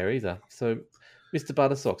 he's not there either. So, Mr.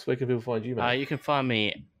 Buttersocks, where can people find you, mate? You can find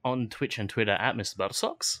me on Twitch and Twitter at Mr.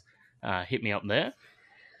 Buttersocks. Hit me up there.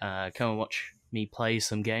 Come and watch me play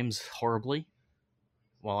some games horribly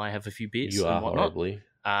while I have a few beers You and are whatnot. horribly.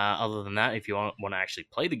 Other than that, if you want to actually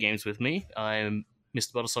play the games with me, I'm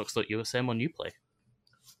MrButtersocks.usm on Uplay.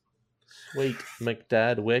 Sweet.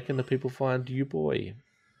 McDad, where can the people find you, boy?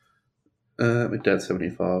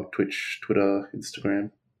 McDad75, Twitch, Twitter,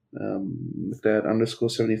 Instagram.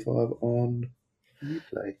 McDad_75 on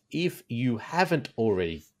Uplay. If you haven't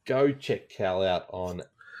already, go check Cal out on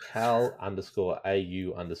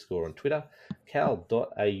Cal_AU_ on Twitter,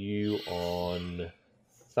 Cal.AU on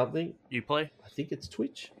something. Uplay? I think it's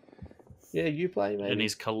Twitch. Yeah, Uplay, maybe. And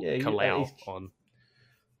he's Yeah, Kalau he's- on.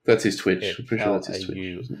 That's his Twitch. Yeah, I'm pretty sure that's his Cal Twitch.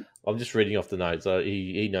 AU. isn't it? I'm just reading off the notes.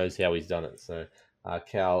 He knows how he's done it. So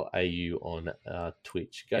Cal AU on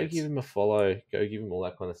Twitch. Go Yes. give him a follow. Go give him all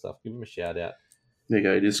that kind of stuff. Give him a shout out. There you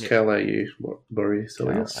go. It is Cal AU. What Boris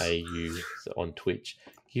telling Cal us? AU on Twitch.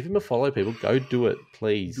 Give him a follow, people. Go do it,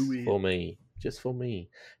 please, Do it. for me. Just for me.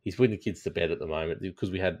 He's putting the kids to bed at the moment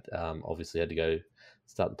because we had obviously had to go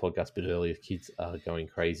start the podcast a bit earlier. Kids are going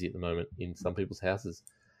crazy at the moment in some people's houses.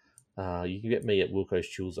 You can get me at Wilco's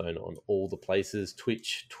Chill Zone on all the places,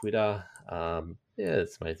 Twitch, Twitter.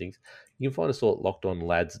 That's the main things. You can find us all at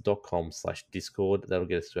lockedonlads.com/Discord. That'll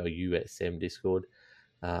get us to our USM Discord.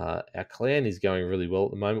 Our clan is going really well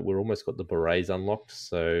at the moment. We're almost got the berets unlocked,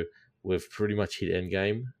 so we've pretty much hit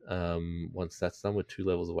endgame. Once that's done, we're 2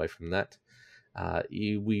 levels away from that.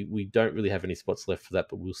 We don't really have any spots left for that,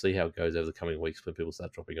 but we'll see how it goes over the coming weeks when people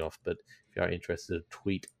start dropping off. But if you are interested,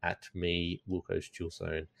 tweet at me, Wilco's Chill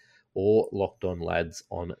Zone, or Locked On Lads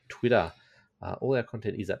on Twitter. All our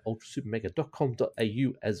content is at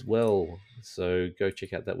ultrasupermega.com.au as well. So go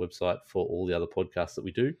check out that website for all the other podcasts that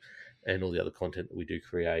we do and all the other content that we do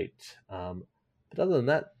create. But other than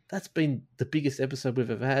that, that's been the biggest episode we've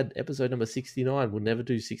ever had. Episode number 69. We'll never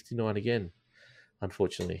do 69 again,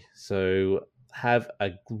 unfortunately. So have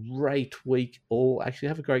a great week, or actually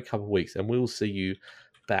have a great couple of weeks, and we'll see you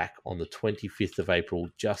back on the 25th of April,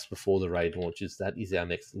 just before the raid launches. That is our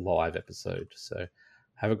next live episode. So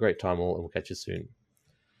have a great time all, and we'll catch you soon.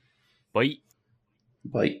 Bye.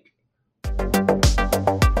 Bye.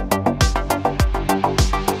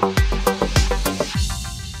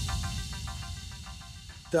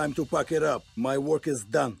 Time to pack it up. My work is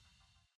done.